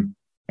down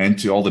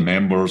into all the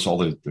members, all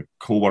the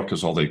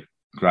co-workers, all the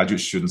graduate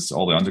students,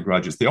 all the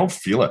undergraduates. They all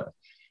feel it.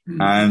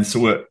 And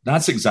so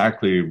that's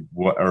exactly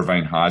what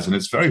Irvine has. And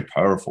it's very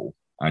powerful,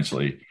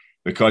 actually,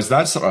 because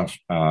that sort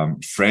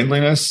of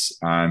friendliness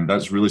and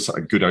that's really sort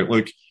of good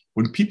outlook.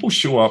 When people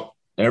show up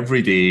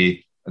every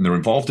day and they're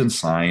involved in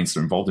science,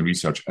 they're involved in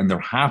research, and they're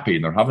happy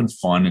and they're having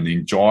fun and they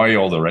enjoy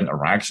all their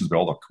interactions with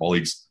all their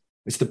colleagues,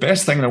 it's the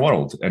best thing in the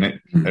world. And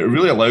it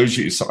really allows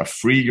you to sort of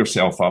free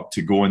yourself up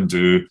to go and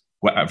do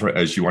whatever it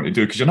is you want to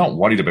do, because you're not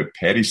worried about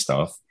petty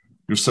stuff.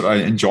 You're sort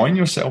of enjoying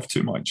yourself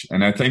too much.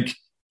 And I think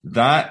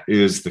that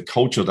is the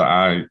culture that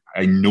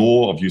I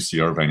know of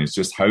UC Irvine. It's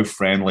just how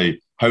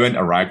friendly, how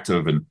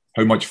interactive, and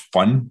how much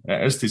fun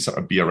it is to sort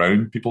of be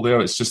around people there.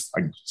 It's just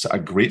a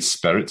great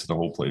spirit to the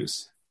whole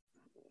place.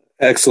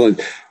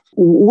 Excellent.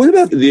 What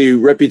about the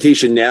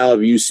reputation now of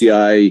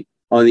UCI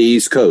on the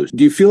East Coast?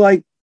 Do you feel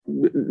like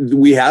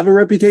we have a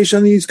reputation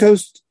on the East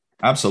Coast?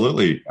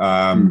 Absolutely.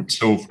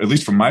 So at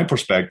least from my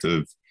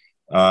perspective,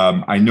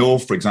 I know,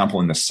 for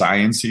example, in the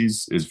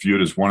sciences is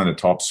viewed as one of the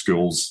top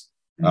schools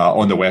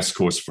on the West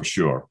Coast for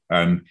sure.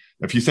 And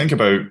if you think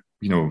about,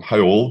 how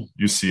old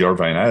UC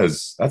Irvine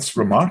is, that's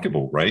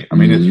remarkable, right? I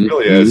mean, it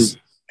really is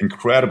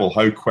incredible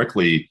how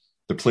quickly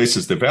the place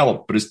has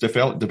developed, but it's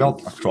developed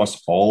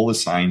across all the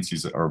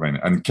sciences at Irvine.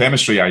 And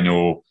chemistry, I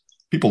know,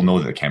 people know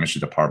that the chemistry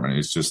department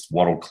is just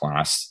world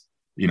class,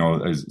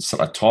 is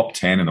sort of top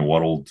 10 in the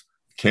world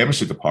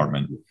chemistry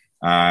department.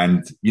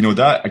 And,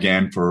 that,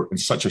 again, in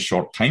such a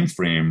short time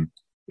frame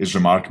is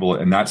remarkable.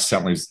 And that's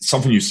certainly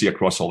something you see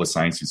across all the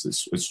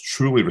sciences. It's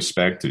truly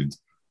respected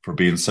for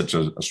being such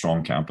a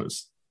strong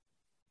campus.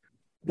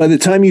 By the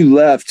time you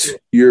left,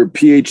 your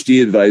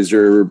PhD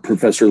advisor,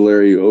 Professor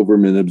Larry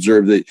Oberman,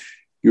 observed that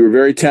you were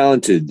very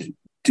talented.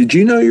 Did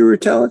you know you were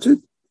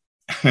talented?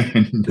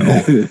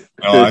 No,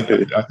 I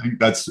think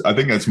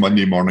that's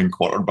Monday morning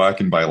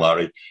quarterbacking by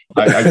Larry.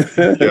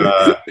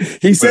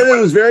 He said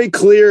it was very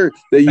clear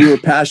that you were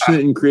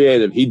passionate and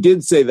creative. He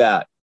did say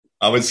that.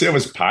 I would say I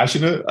was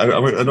passionate. I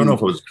don't know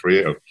if I was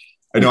creative.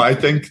 I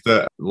think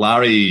that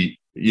Larry,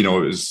 it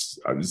was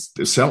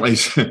certainly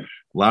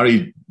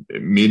Larry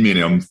made me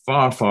a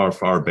far, far,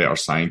 far better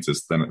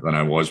scientist than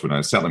I was when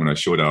I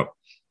showed up.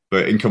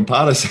 But in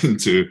comparison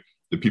to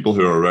the people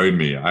who are around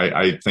me,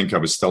 I think I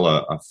was still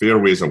a fair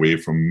ways away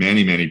from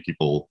many, many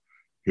people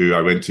who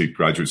I went to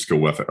graduate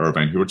school with at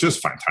Irvine who were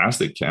just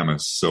fantastic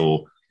chemists.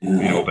 So,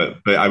 but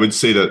I would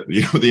say that,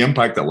 the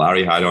impact that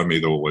Larry had on me,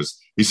 though, was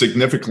he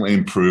significantly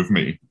improved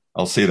me.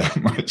 I'll say that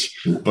much,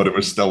 but it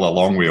was still a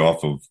long way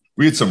off of.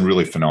 We had some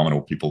really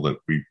phenomenal people that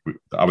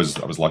I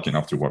was lucky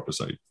enough to work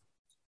beside.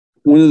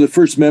 One of the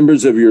first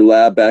members of your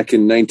lab back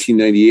in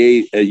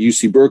 1998 at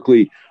UC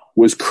Berkeley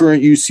was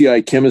current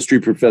UCI chemistry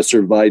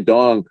professor Vi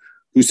Dong,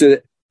 who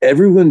said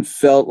everyone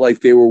felt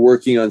like they were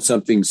working on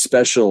something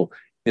special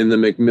in the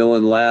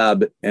MacMillan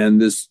lab,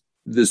 and this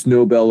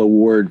Nobel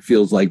Award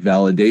feels like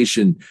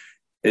validation.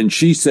 And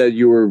she said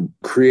you were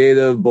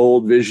creative,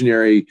 bold,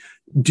 visionary.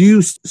 Do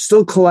you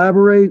still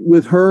collaborate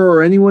with her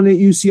or anyone at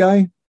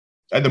UCI?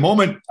 At the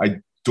moment, I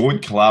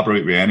don't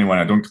collaborate with anyone.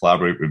 I don't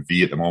collaborate with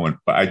V at the moment,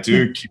 but I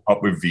do keep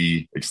up with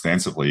V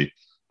extensively.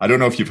 I don't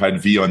know if you've had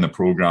V on the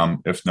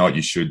program. If not,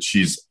 you should.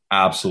 She's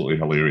absolutely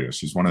hilarious.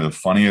 She's one of the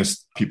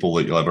funniest people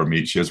that you'll ever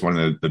meet. She has one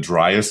of the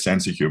driest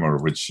sense of humor,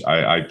 which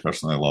I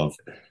personally love.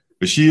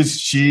 But she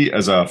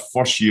as a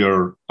first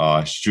year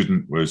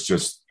student was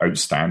just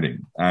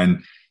outstanding.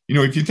 And,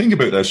 if you think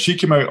about this, she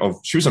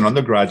was an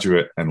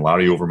undergraduate in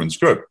Larry Overman's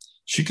group.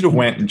 She could have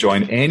went and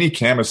joined any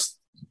chemist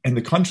in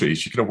the country.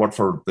 She could have worked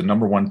for the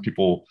number one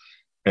people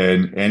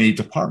in any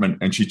department,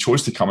 and she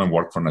chose to come and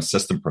work for an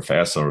assistant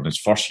professor in his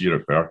first year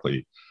at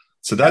Berkeley.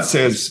 So that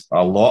says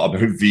a lot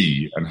about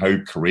V and how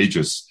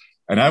courageous.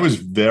 And I was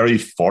very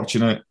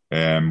fortunate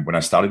when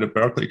I started at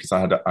Berkeley, because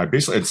I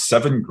basically had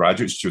 7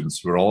 graduate students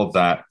who were all of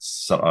that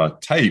sort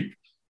of type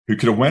who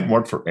could have went and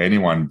worked for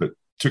anyone, but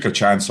took a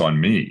chance on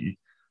me.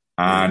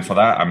 And for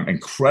that, I'm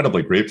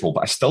incredibly grateful,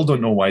 but I still don't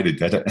know why they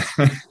did it.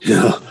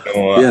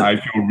 I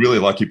feel really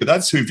lucky. But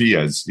that's who V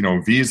is.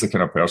 V is the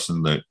kind of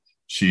person that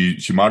she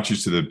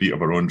marches to the beat of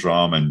her own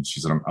drum, and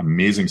she's an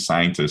amazing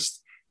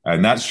scientist.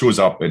 And that shows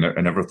up in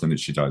everything that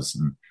she does.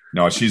 And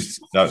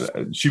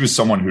she was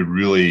someone who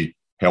really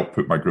helped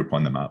put my group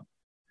on the map.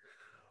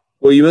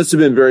 Well, you must have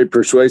been very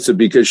persuasive,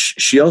 because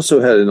she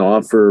also had an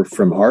offer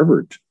from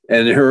Harvard.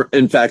 And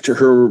in fact,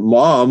 her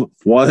mom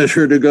wanted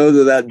her to go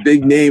to that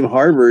big name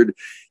Harvard,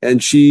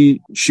 and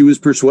she was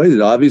persuaded.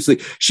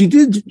 Obviously, she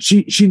did.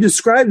 She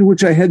described,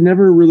 which I had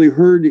never really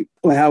heard,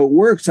 how it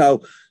works.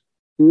 How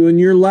when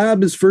your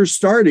lab is first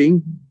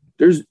starting,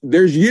 there's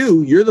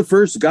you're the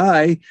first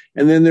guy,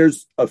 and then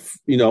there's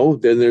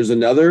then there's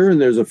another,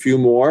 and there's a few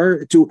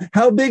more.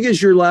 How big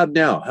is your lab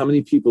now? How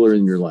many people are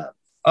in your lab?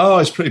 Oh,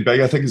 it's pretty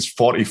big. I think it's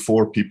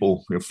 44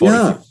 people. We have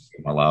 44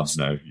 in my labs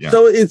now. Yeah.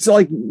 So it's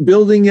like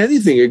building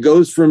anything. It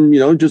goes from,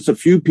 just a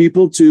few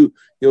people to,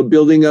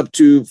 building up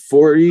to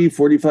 40,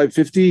 45,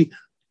 50.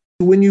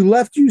 When you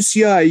left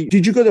UCI,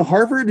 did you go to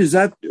Harvard? Is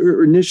that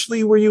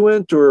initially where you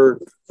went,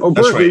 or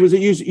Berkeley? Right. Was it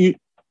UCI?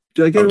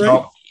 Did I get it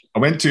right? I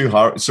went to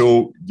Harvard.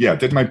 So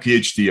did my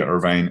PhD at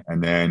Irvine,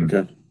 and then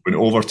went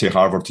over to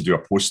Harvard to do a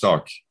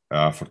postdoc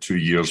for 2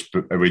 years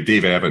with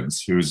Dave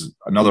Evans, who's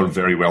another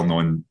very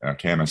well-known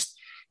chemist.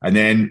 And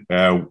then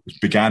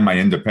began my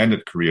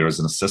independent career as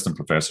an assistant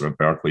professor at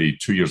Berkeley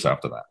 2 years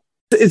after that.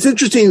 It's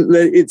interesting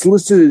that it's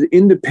listed as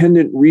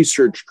independent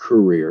research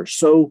career.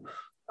 So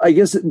I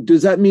guess,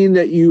 does that mean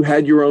that you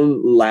had your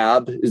own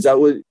lab? Is that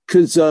what,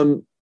 because,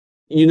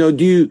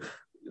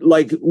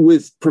 like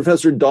with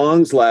Professor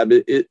Dong's lab,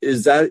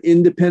 is that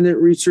independent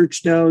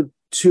research now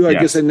too? I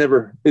guess it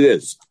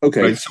is.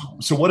 Okay. Right.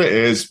 So what it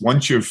is,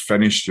 once you've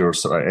finished your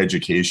sort of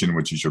education,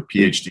 which is your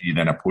PhD and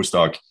then a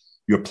postdoc,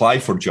 you apply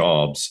for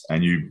jobs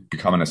and you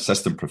become an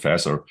assistant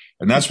professor.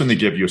 And that's when they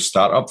give you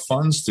startup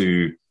funds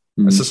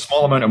it's a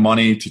small amount of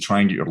money to try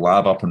and get your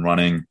lab up and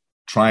running,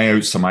 try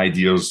out some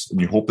ideas, and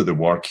you hope that they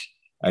work.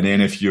 And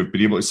then if you've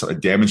been able to sort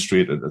of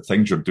demonstrate that the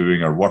things you're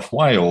doing are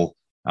worthwhile,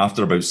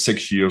 after about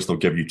 6 years, they'll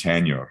give you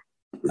tenure.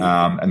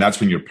 And that's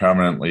when you're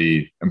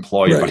permanently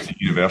employed by the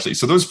university.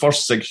 So those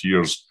first 6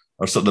 years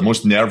are sort of the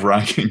most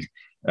nerve-wracking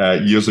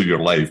years of your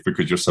life,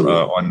 because you're sort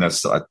of on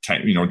this time,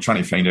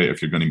 trying to find out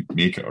if you're going to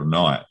make it or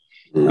not.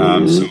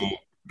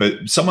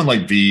 But someone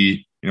like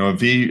V,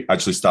 V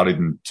actually started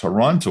in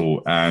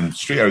Toronto, and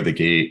straight out of the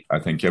gate, I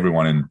think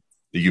everyone in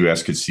the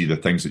US could see the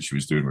things that she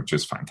was doing were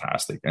just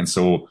fantastic. And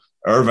so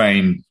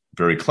Irvine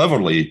very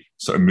cleverly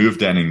sort of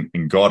moved in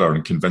and got her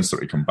and convinced her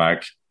to come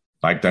back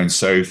down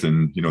south.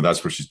 And,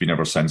 that's where she's been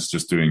ever since,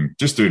 just doing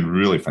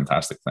really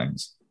fantastic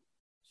things.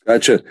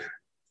 Gotcha.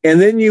 And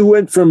then you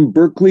went from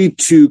Berkeley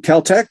to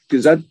Caltech.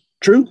 Is that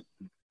true?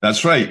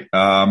 That's right.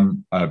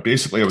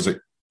 Basically, I was at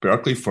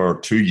Berkeley for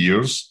 2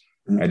 years.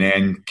 And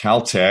then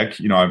Caltech,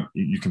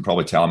 you can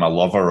probably tell I'm a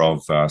lover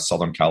of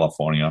Southern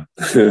California.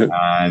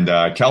 And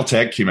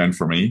Caltech came in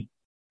for me.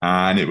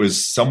 And it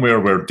was somewhere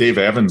where Dave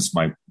Evans,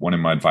 one of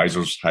my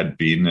advisors, had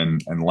been.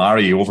 And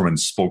Larry Overman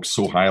spoke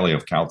so highly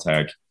of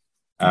Caltech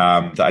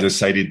that I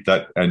decided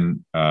that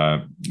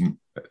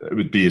it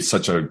would be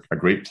such a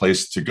great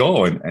place to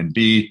go and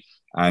be.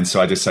 And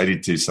so I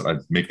decided to sort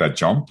of make that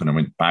jump. And I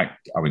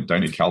went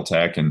down to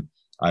Caltech, and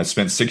I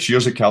spent 6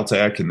 years at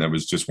Caltech, and that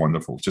was just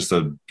wonderful. Just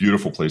a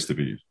beautiful place to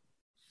be.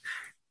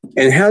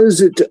 And how does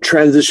it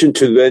transition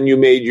to then you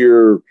made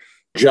your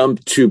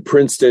jump to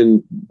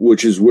Princeton,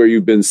 which is where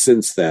you've been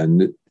since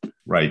then?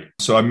 Right.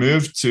 So I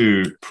moved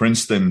to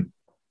Princeton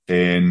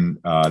in,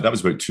 that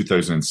was about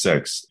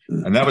 2006.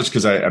 And that was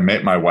because I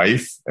met my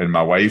wife, and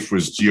my wife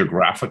was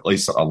geographically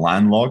sort of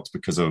landlocked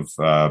because of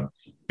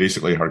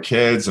basically her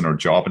kids and her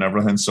job and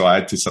everything. So I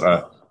had to sort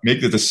of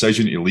make the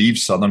decision to leave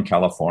Southern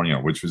California,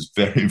 which was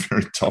very,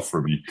 very tough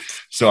for me.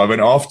 So I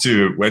went off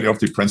to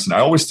Princeton. I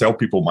always tell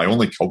people my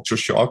only culture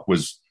shock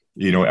was,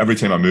 every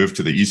time I moved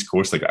to the East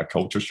Coast, I got a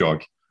culture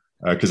shock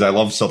because I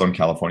love Southern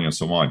California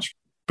so much.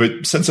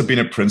 But since I've been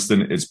at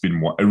Princeton, it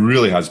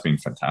really has been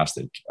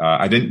fantastic.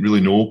 I didn't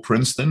really know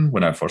Princeton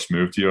when I first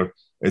moved here.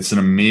 It's an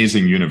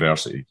amazing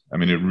university. I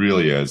mean, it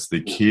really is.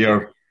 They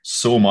care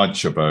so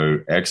much about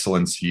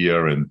excellence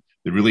here, and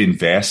they really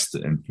invest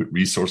and put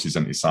resources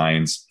into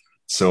science.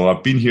 So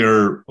I've been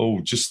here,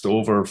 just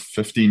over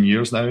 15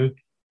 years now,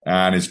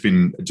 and it's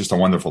been just a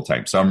wonderful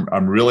time. So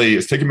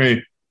it's taken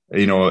me, a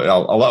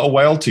little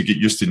while to get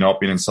used to not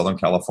being in Southern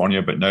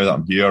California, but now that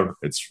I'm here,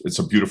 it's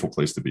a beautiful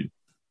place to be.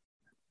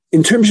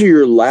 In terms of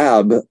your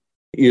lab,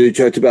 you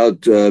talked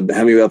about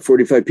having about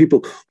 45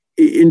 people.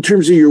 In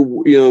terms of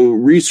your,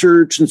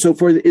 research and so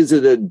forth, is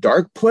it a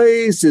dark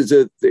place? Is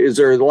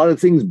there a lot of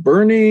things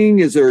burning?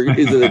 Is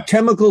it a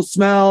chemical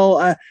smell?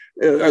 Are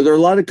there a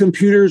lot of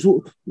computers?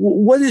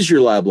 What is your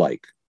lab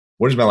like?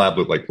 What does my lab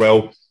look like?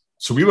 Well,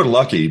 so we were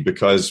lucky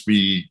because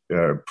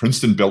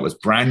Princeton built this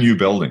brand new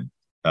building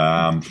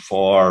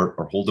for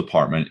our whole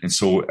department. And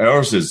so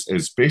ours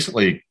is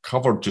basically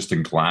covered just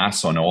in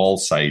glass on all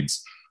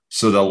sides.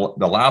 So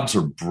the labs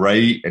are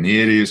bright and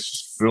airy, it's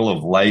just full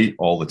of light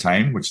all the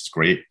time, which is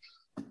great.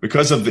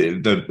 Because of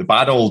the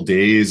bad old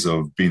days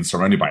of being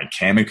surrounded by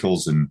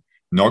chemicals and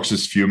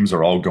noxious fumes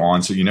are all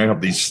gone. So you now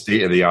have these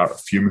state-of-the-art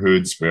fume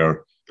hoods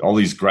where all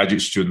these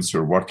graduate students who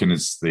are working,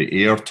 the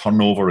air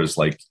turnover is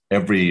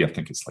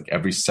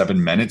every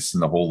 7 minutes in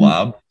the whole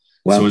lab.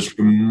 Wow. So it's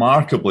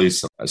remarkably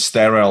a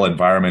sterile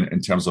environment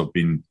in terms of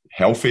being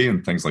healthy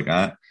and things like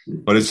that.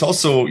 But it's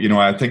also,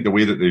 I think the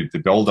way that they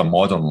build a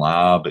modern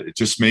lab, it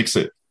just makes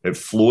it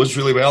flows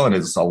really well, and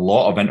it's a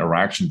lot of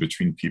interaction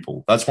between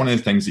people. That's one of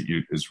the things that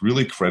is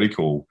really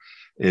critical,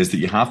 is that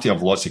you have to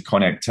have lots of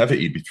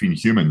connectivity between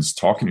humans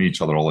talking to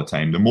each other all the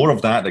time. The more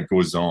of that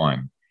goes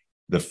on,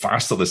 the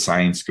faster the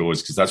science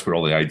goes, because that's where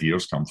all the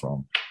ideas come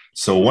from.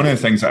 So one of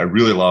the things that I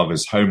really love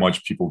is how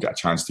much people get a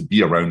chance to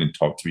be around and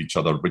talk to each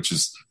other, which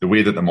is the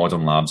way that the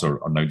modern labs are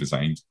now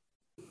designed.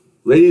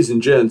 Ladies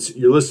and gents,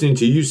 you're listening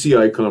to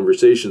UCI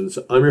Conversations.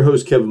 I'm your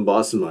host, Kevin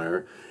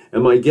Bossenmeyer,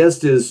 and my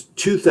guest is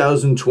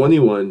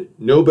 2021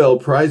 Nobel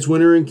Prize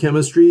winner in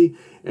chemistry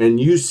and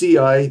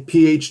UCI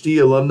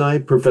PhD alumni,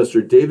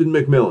 Professor David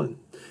MacMillan.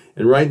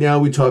 And right now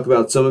we talk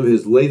about some of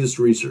his latest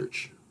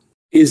research.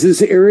 Is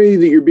this area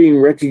that you're being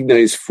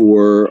recognized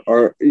for,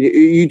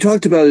 you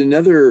talked about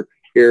another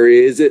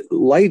area, is it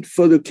light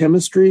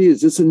photochemistry?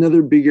 Is this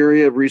another big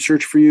area of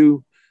research for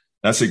you?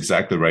 That's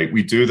exactly right.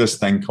 We do this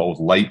thing called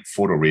light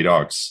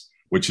photoredox,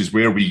 which is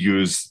where we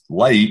use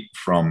light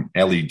from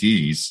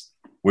LEDs,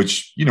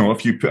 which,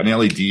 if you put an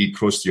LED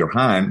close to your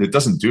hand, it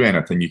doesn't do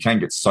anything. You can't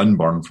get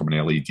sunburn from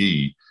an LED.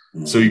 Mm.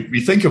 So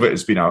we think of it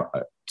as being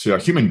to a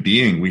human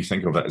being, we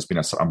think of it as being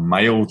a sort of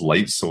mild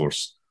light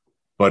source.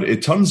 But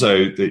it turns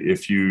out that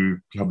if you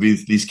have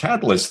these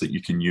catalysts that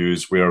you can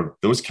use where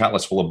those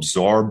catalysts will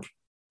absorb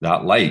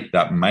that light,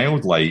 that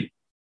mild light,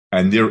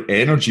 and their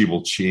energy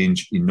will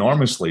change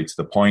enormously to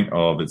the point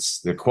of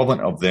it's the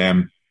equivalent of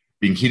them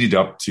being heated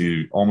up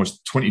to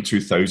almost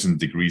 22,000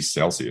 degrees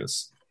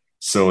Celsius.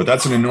 So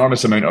that's an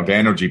enormous amount of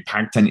energy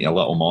packed into a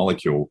little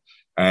molecule.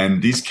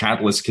 And these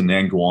catalysts can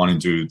then go on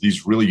and do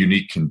these really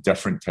unique and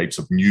different types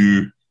of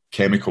new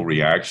chemical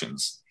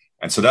reactions.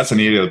 And so that's an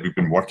area that we've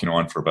been working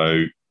on for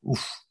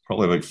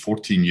probably about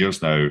 14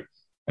 years now.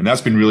 And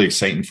that's been really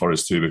exciting for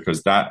us too,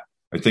 because that,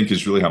 I think,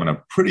 is really having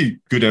a pretty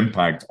good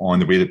impact on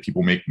the way that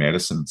people make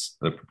medicines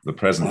at the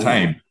present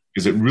time,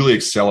 because it really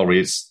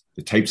accelerates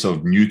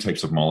the new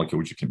types of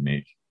molecules you can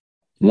make.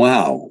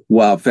 Wow.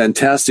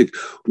 Fantastic.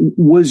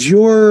 Was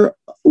your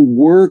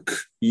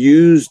work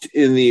used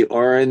in the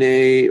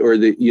RNA or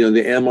the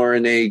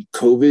mRNA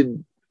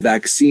COVID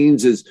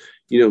vaccines?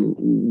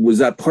 Was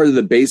that part of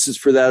the basis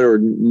for that, or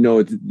no,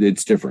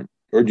 it's different?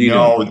 Or do you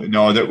know?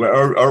 No,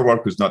 our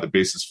work was not the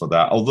basis for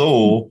that,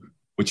 although,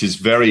 which is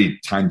very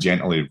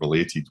tangentially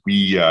related.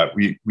 We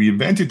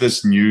invented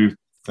this new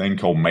thing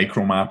called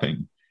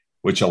micromapping,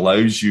 which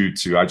allows you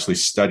to actually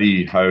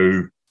study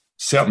how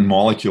certain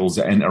molecules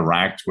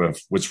interact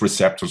with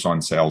receptors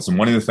on cells. And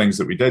one of the things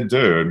that we did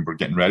do, and we're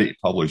getting ready to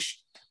publish,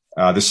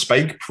 the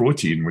spike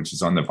protein, which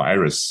is on the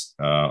virus,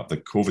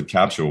 the COVID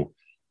capsule,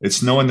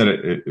 it's known that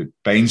it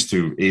binds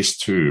to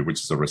ACE2,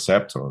 which is a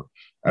receptor.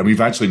 And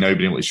we've actually now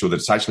been able to show that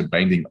it's actually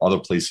binding other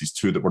places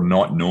too that were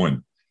not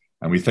known.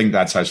 And we think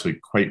that's actually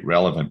quite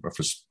relevant with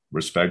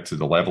respect to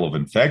the level of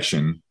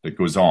infection that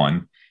goes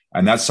on.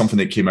 And that's something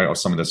that came out of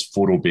some of this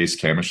photo-based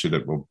chemistry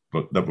that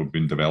we've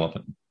been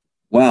developing.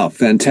 Wow,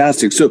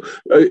 fantastic. So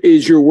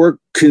is your work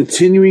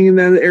continuing in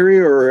that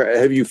area, or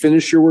have you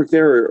finished your work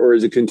there, or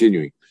is it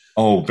continuing?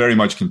 Oh, very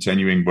much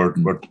continuing.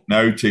 We're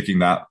now taking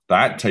that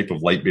type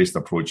of light-based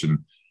approach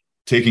and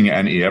taking it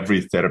into every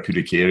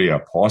therapeutic area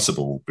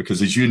possible,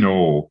 because as you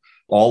know,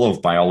 all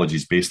of biology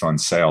is based on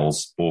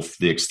cells, both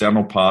the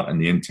external part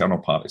and the internal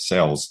part of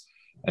cells.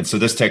 And so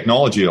this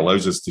technology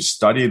allows us to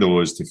study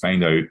those to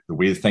find out the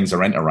way things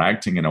are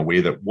interacting in a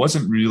way that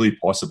wasn't really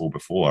possible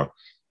before,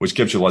 which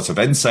gives you lots of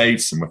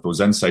insights. And with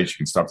those insights, you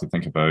can start to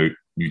think about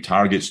new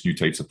targets, new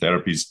types of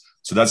therapies.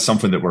 So that's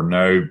something that we're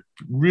now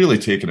really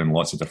taking in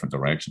lots of different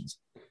directions.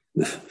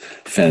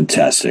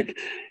 Fantastic.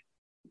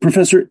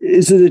 Professor,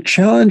 is it a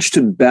challenge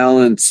to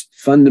balance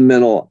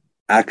fundamental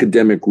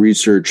academic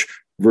research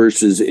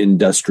versus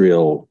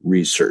industrial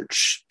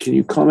research? Can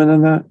you comment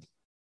on that?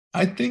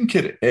 I think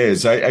it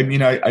is. I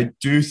mean, I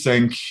do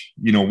think,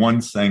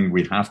 one thing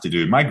we have to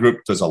do, my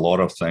group does a lot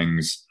of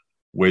things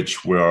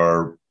which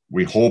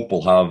we hope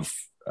will have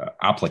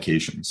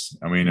applications.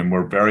 I mean, and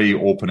we're very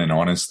open and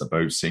honest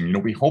about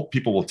saying, we hope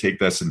people will take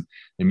this and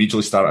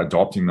immediately start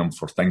adopting them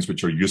for things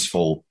which are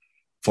useful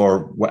for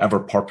whatever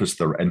purpose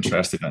they're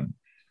interested in.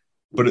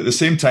 But at the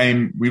same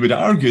time, we would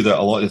argue that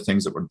a lot of the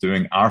things that we're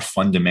doing are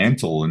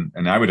fundamental.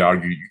 And I would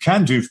argue you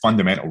can do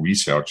fundamental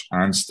research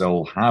and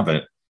still have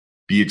it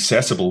be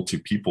accessible to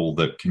people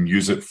that can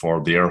use it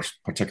for their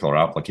particular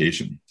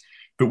application.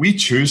 But we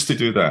choose to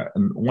do that.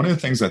 And one of the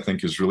things I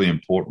think is really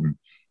important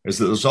is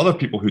that there's other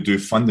people who do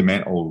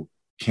fundamental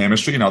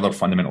chemistry and other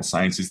fundamental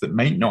sciences that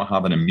might not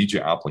have an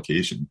immediate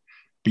application.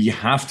 But you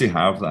have to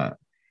have that.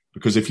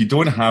 Because if you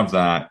don't have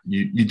that,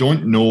 you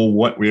don't know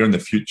where in the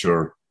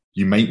future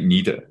you might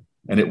need it.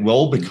 And it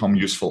will become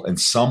useful in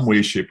some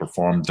way, shape, or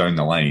form down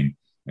the line.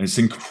 And it's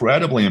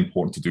incredibly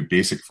important to do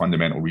basic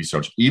fundamental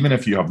research, even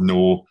if you have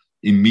no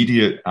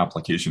immediate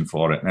application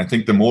for it. And I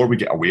think the more we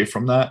get away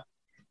from that,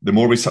 the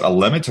more we sort of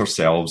limit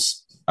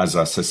ourselves as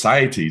a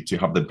society to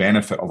have the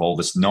benefit of all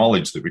this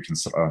knowledge that we can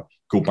sort of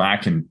go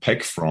back and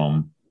pick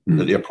from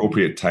at the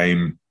appropriate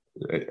time,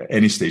 at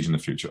any stage in the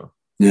future.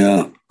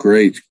 Yeah,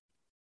 great.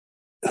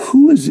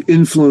 Who has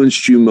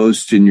influenced you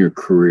most in your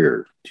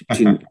career?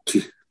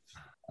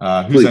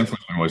 Who's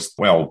influenced me most?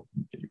 Well,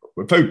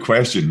 without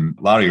question,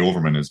 Larry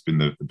Overman has been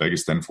the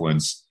biggest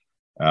influence.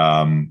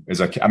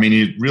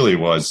 He really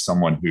was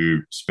someone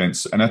who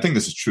spent, and I think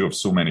this is true of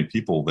so many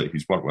people that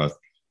he's worked with,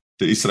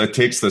 that he sort of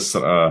takes this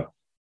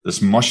this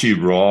mushy,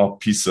 raw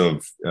piece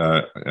of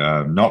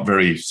not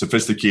very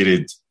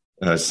sophisticated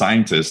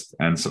scientist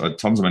and sort of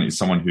turns them into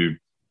someone who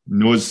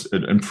knows,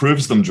 it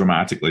improves them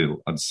dramatically.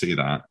 I'd say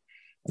that.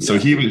 Yeah. So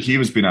he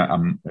was been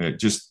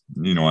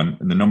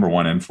the number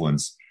one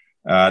influence.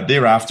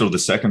 Thereafter, the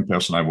second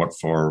person I worked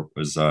for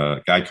was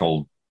a guy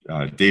called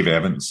Dave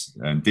Evans.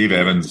 And Dave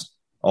Evans,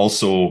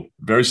 also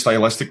very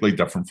stylistically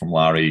different from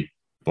Larry,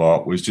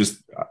 but was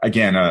just,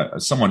 again,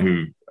 someone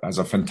who has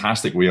a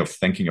fantastic way of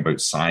thinking about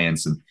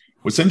science. And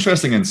what's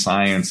interesting in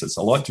science, it's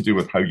a lot to do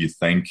with how you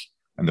think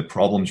and the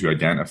problems you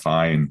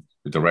identify and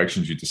the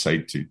directions you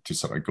decide to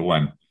sort of go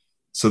in.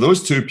 So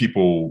those two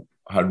people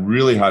had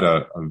really had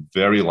a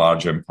very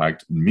large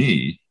impact on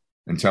me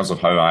in terms of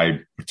how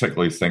I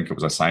particularly think of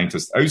as a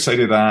scientist.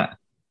 Outside of that,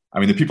 I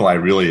mean, the people I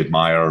really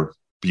admire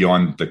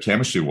beyond the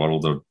chemistry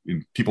world are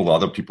people that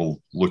other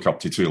people look up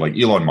to too, like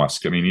Elon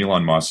Musk. I mean,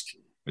 Elon Musk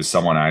is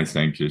someone I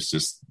think is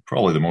just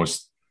probably the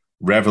most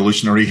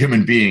revolutionary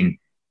human being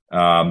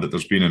that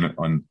there's been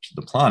on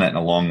the planet in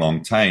a long,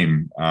 long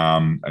time.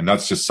 And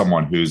that's just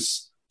someone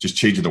who's just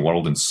changing the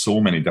world in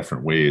so many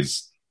different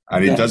ways.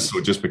 And he does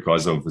so just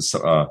because of his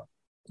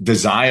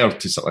desire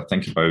to sort of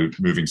think about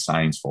moving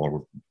science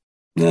forward.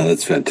 No,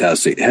 that's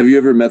fantastic. Have you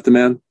ever met the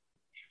man?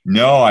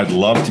 No, I'd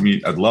love to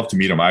meet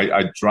him.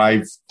 I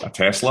drive a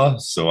Tesla,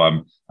 so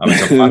I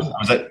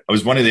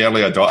was one of the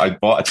early. I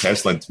bought a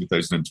Tesla in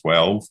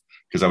 2012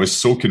 because I was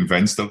so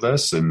convinced of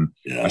this, and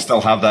I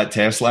still have that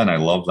Tesla, and I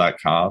love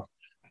that car.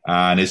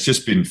 And it's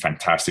just been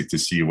fantastic to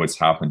see what's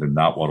happened in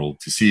that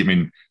world.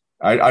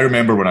 I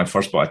remember when I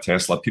first bought a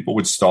Tesla, people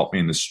would stop me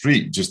in the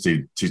street just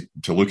to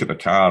look at the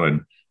car,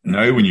 and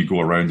now when you go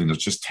around and there's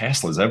just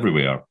Teslas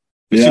everywhere,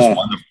 it's just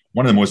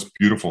one of the most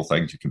beautiful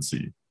things you can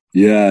see.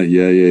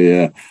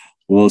 Yeah.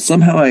 Well,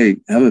 somehow I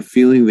have a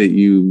feeling that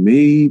you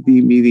may be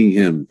meeting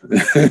him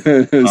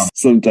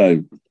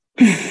sometime.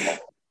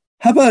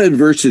 How about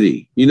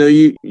adversity?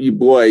 You've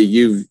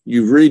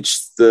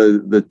reached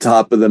the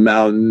top of the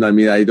mountain. I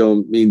mean, I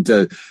don't mean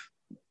to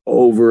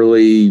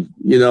overly,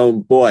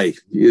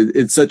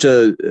 it's such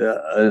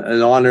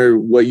an honor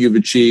what you've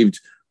achieved.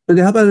 But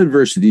how about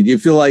adversity? Do you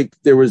feel like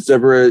there was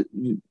ever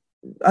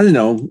I don't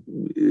know,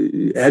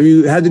 have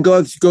you had to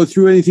go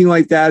through anything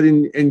like that?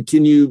 And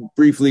can you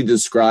briefly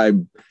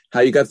describe how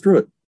you got through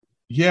it?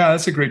 Yeah,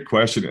 that's a great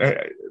question.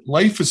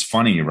 Life is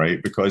funny,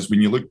 right? Because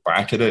when you look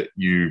back at it,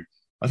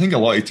 I think a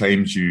lot of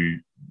times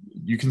you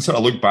can sort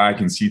of look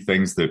back and see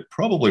things that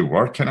probably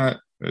were kind of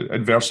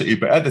adversity,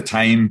 but at the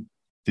time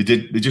they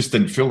just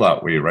didn't feel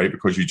that way, right?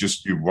 Because you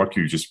just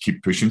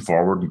keep pushing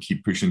forward and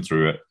keep pushing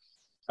through it.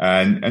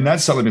 And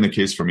that's certainly been the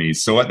case for me.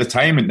 So at the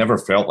time, it never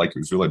felt like it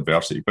was real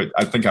adversity. But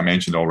I think I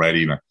mentioned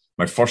already,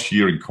 my first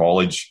year in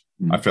college,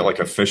 I felt like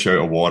a fish out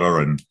of water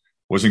and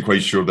wasn't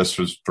quite sure this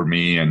was for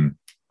me. And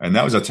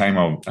that was a time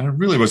I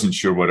really wasn't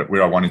sure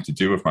where I wanted to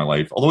do with my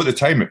life. Although at the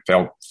time, it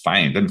felt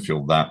fine. It didn't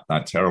feel that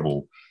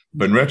terrible.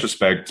 But in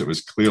retrospect, it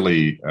was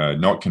clearly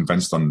not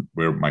convinced on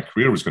where my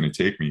career was going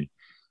to take me.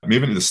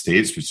 Moving to the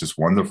States was just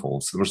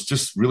wonderful. So there was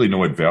just really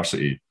no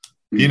adversity.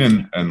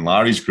 Being in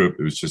Larry's group,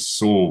 it was just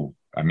so...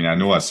 I mean, I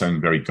know I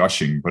sound very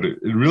gushing, but it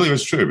really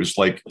was true. It was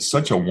like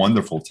such a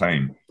wonderful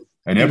time.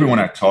 And everyone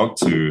I talked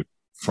to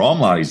from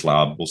Larry's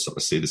lab will sort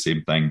of say the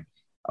same thing.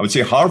 I would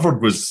say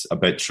Harvard was a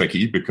bit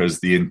tricky because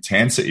the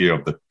intensity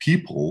of the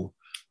people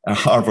at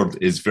Harvard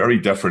is very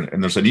different.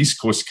 And there's an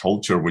East Coast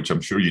culture, which I'm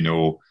sure you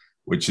know,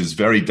 which is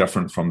very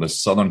different from the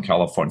Southern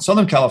California.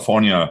 Southern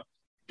California,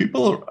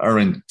 people are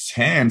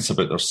intense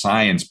about their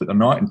science, but they're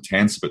not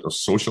intense about their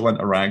social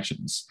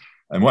interactions.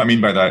 And what I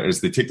mean by that is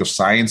they take their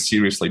science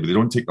seriously, but they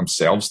don't take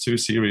themselves too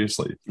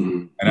seriously.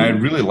 Mm-hmm. And I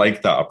really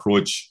like that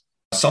approach.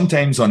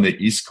 Sometimes on the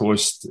East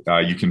Coast,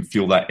 you can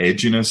feel that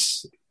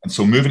edginess. And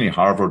so moving to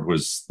Harvard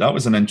was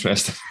an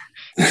interesting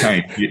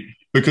time.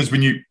 Because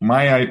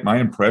my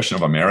impression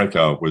of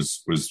America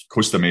was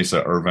Costa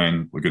Mesa,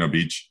 Irvine, Laguna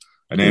Beach.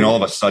 And then all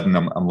of a sudden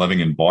I'm living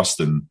in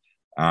Boston.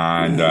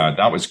 And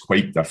that was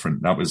quite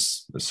different. That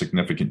was a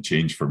significant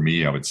change for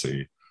me, I would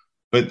say.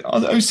 But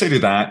outside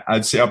of that,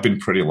 I'd say I've been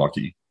pretty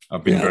lucky.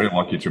 I've been very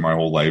lucky through my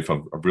whole life.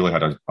 I've really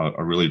had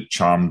a really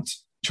charmed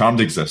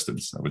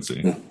existence, I would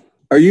say.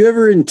 Are you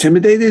ever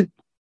intimidated?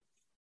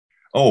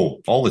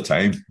 Oh, all the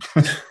time.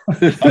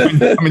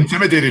 I'm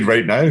intimidated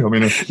right now. I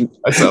mean, it's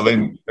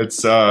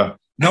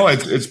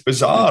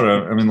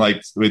bizarre. I mean,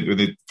 like,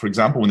 for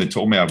example, when they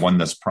told me I won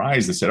this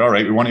prize, they said, all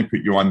right, we want to put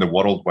you on the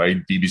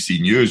worldwide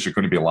BBC News. You're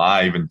going to be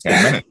live in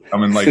 10 minutes. I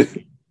mean,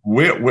 like,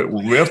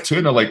 where to?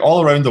 And they're like,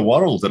 all around the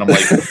world. And I'm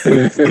like,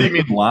 what do you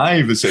mean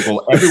live? They said,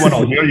 well, everyone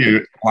will hear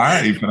you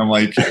live. And I'm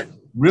like,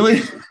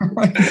 really?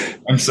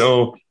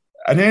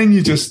 And then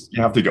you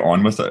have to get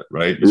on with it,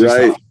 right? You just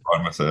have to get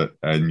on with it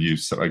and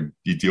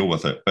you deal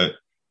with it. But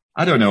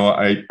I don't know.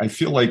 I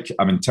feel like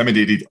I'm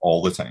intimidated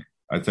all the time.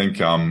 I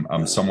think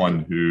I'm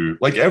someone who,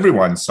 like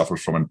everyone,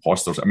 suffers from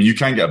imposters. I mean, you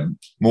can't get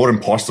more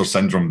imposter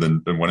syndrome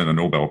than winning a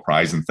Nobel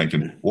Prize and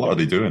thinking, what are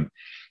they doing?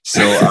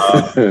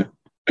 So,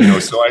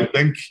 so I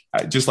think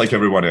just like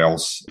everyone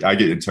else, I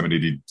get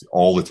intimidated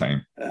all the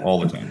time.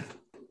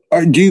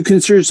 Do you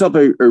consider yourself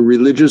a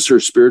religious or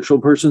spiritual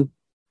person?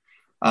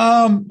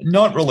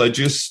 Not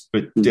religious,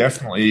 but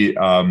definitely,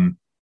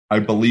 I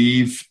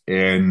believe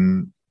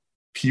in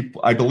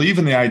people. I believe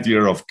in the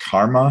idea of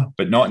karma,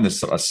 but not in the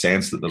sort of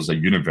sense that there's a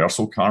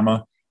universal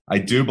karma. I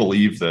do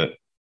believe that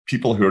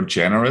people who are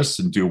generous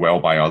and do well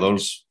by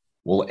others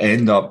will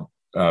end up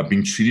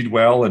being treated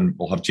well and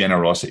will have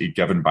generosity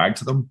given back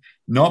to them,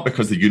 not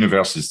because the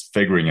universe is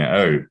figuring it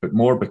out, but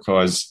more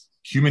because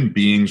human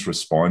beings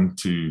respond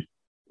to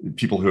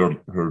people who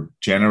are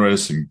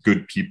generous and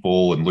good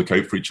people and look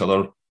out for each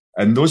other.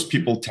 And those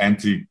people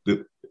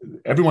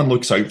everyone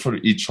looks out for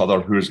each other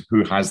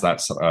who has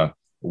that sort of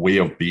way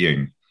of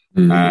being.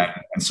 Mm-hmm.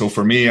 And so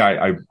for me,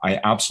 I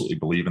absolutely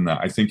believe in that.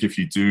 I think if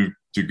you do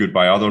good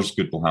by others,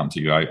 good will happen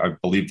to you. I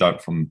believe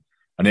that from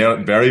a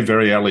very,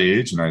 very early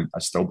age, and I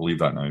still believe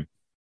that now.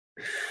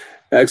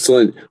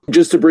 Excellent.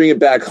 Just to bring it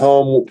back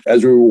home,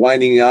 as we were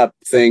winding up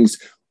things,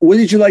 what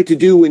did you like to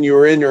do when you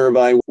were in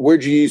Irvine?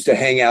 Where'd you used to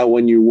hang out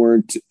when you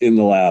weren't in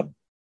the lab?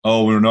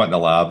 Oh, we were not in the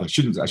lab. I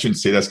shouldn't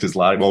say this because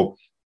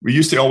we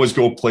used to always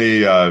go play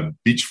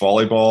beach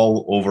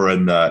volleyball over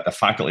in the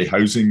faculty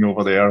housing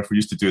over there. We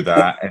used to do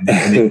that. And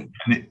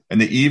in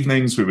the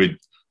evenings, we would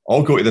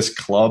all go to this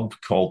club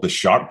called the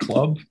Shark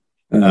Club,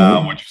 which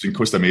was in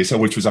Costa Mesa,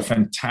 which was a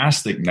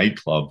fantastic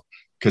nightclub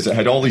because it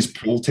had all these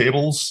pool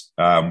tables,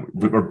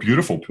 were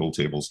beautiful pool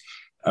tables.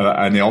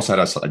 And they also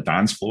had a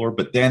dance floor.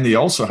 But then they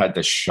also had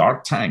this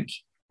shark tank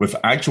with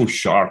actual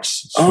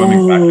sharks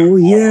swimming back and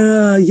forth.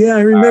 Yeah,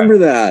 I remember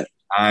that.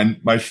 And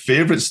my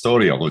favorite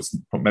story, although it's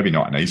maybe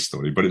not a nice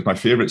story, but it's my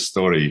favorite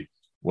story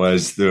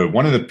was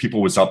one of the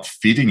people was up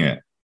feeding it,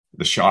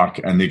 the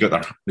shark, and they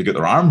got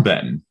their arm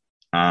bitten.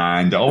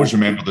 And I always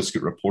remember this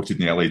got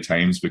reported in the LA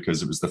Times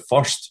because it was the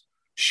first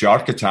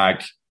shark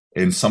attack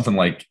in something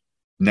like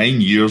 9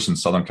 years in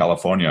Southern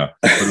California.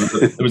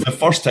 It was the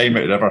first time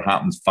it had ever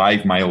happened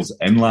 5 miles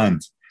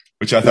inland,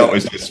 which I thought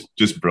was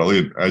just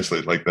brilliant.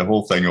 Actually, like the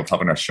whole thing of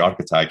having a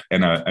shark attack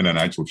in an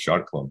actual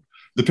shark club.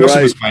 The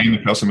person was fine. The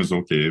person was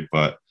okay,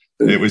 but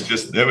it was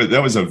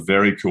that was a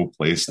very cool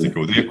place to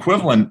go. The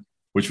equivalent,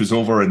 which was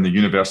over in the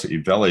University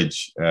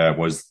Village,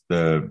 was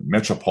the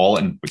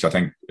Metropolitan, which I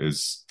think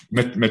is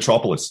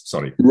Metropolis.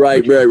 Sorry,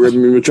 right.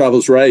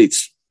 Metropolis, right?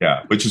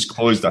 Yeah, which is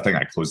closed. I think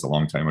I closed a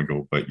long time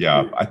ago. But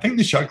yeah, I think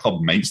the Shark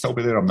Club might still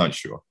be there. I'm not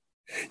sure.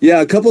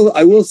 Yeah,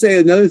 I will say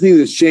another thing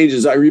that's changed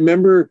is I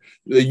remember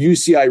the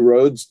UCI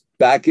roads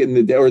back in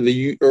the day, or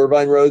the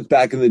Irvine roads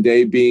back in the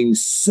day being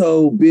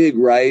so big,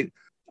 right?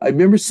 I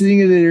remember sitting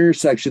in an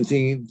intersection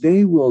thinking,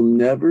 they will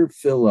never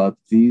fill up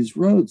these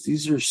roads.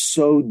 These are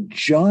so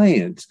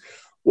giant.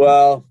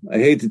 Well, I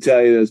hate to tell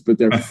you this, but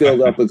they're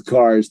filled up with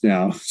cars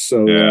now.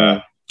 So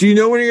yeah. Do you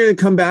know when you're going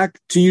to come back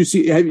to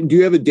UC? Do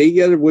you have a date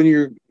yet of when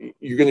you're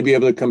going to be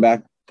able to come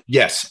back?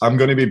 Yes, I'm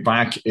going to be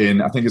back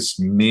in, I think it's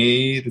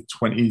May the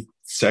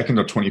 22nd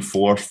or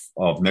 24th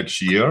of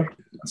next year.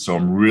 So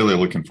I'm really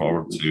looking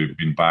forward to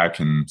being back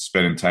and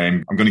spending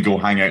time. I'm going to go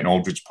hang out in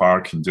Aldridge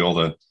Park and do all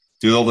the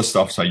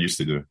stuff I used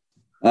to do.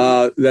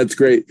 That's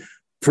great.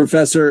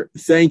 Professor,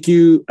 thank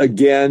you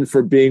again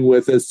for being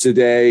with us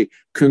today.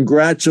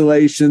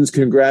 Congratulations.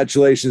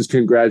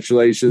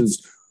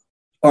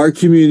 Our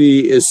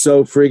community is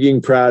so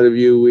frigging proud of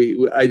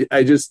you.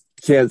 I just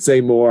can't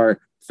say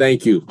more.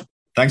 Thank you.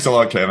 Thanks a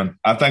lot, Kevin.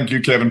 I thank you,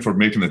 Kevin, for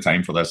making the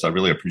time for this. I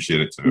really appreciate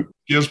it too.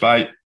 Cheers,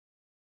 bye.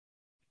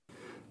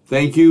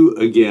 Thank you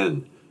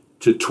again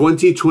to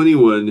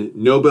 2021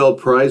 Nobel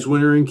Prize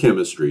winner in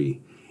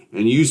chemistry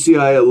and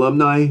UCI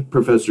alumni,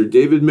 Professor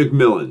David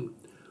MacMillan,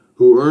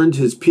 who earned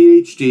his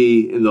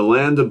PhD in the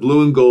land of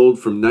blue and gold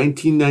from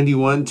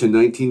 1991 to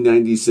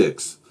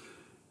 1996.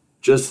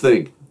 Just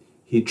think,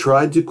 he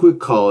tried to quit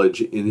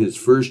college in his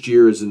first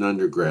year as an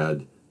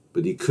undergrad,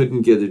 but he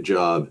couldn't get a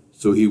job,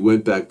 so he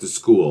went back to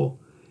school,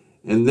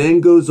 and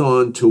then goes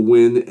on to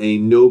win a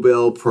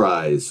Nobel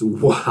Prize.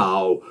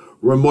 Wow,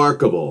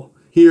 remarkable.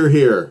 Hear,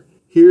 hear.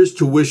 Here's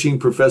to wishing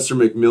Professor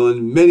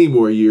MacMillan many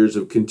more years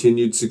of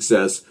continued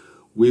success.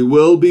 We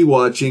will be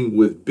watching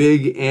with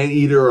big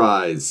anteater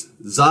eyes.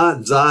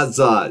 Zot, zot,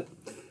 zot.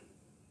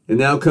 And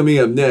now coming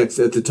up next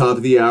at the top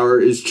of the hour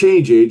is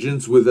Change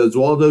Agents with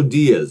Oswaldo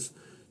Diaz,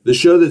 the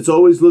show that's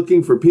always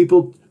looking for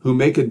people who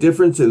make a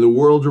difference in the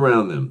world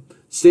around them.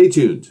 Stay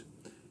tuned.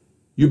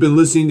 You've been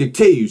listening to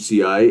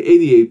KUCI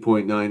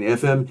 88.9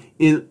 FM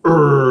in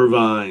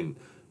Irvine,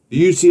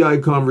 the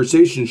UCI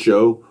Conversation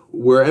Show,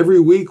 where every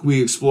week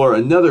we explore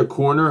another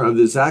corner of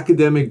this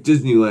academic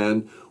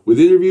Disneyland with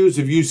interviews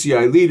of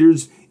UCI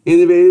leaders,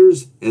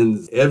 innovators,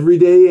 and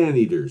everyday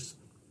anteaters.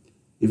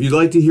 If you'd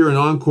like to hear an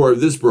encore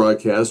of this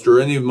broadcast or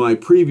any of my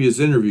previous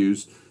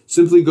interviews,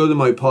 simply go to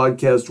my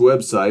podcast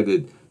website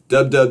at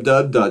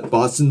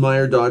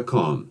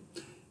www.bostonmeyer.com.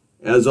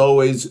 As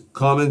always,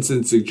 comments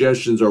and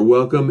suggestions are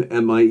welcome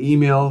at my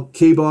email,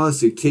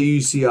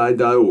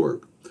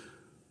 kboss@kuci.org.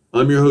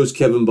 I'm your host,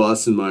 Kevin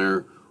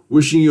Bostonmeyer,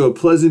 wishing you a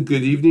pleasant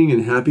good evening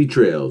and happy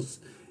trails.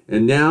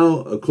 And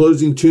now, a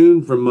closing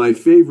tune from my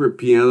favorite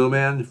piano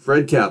man,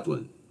 Fred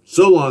Kaplan.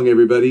 So long,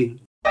 everybody.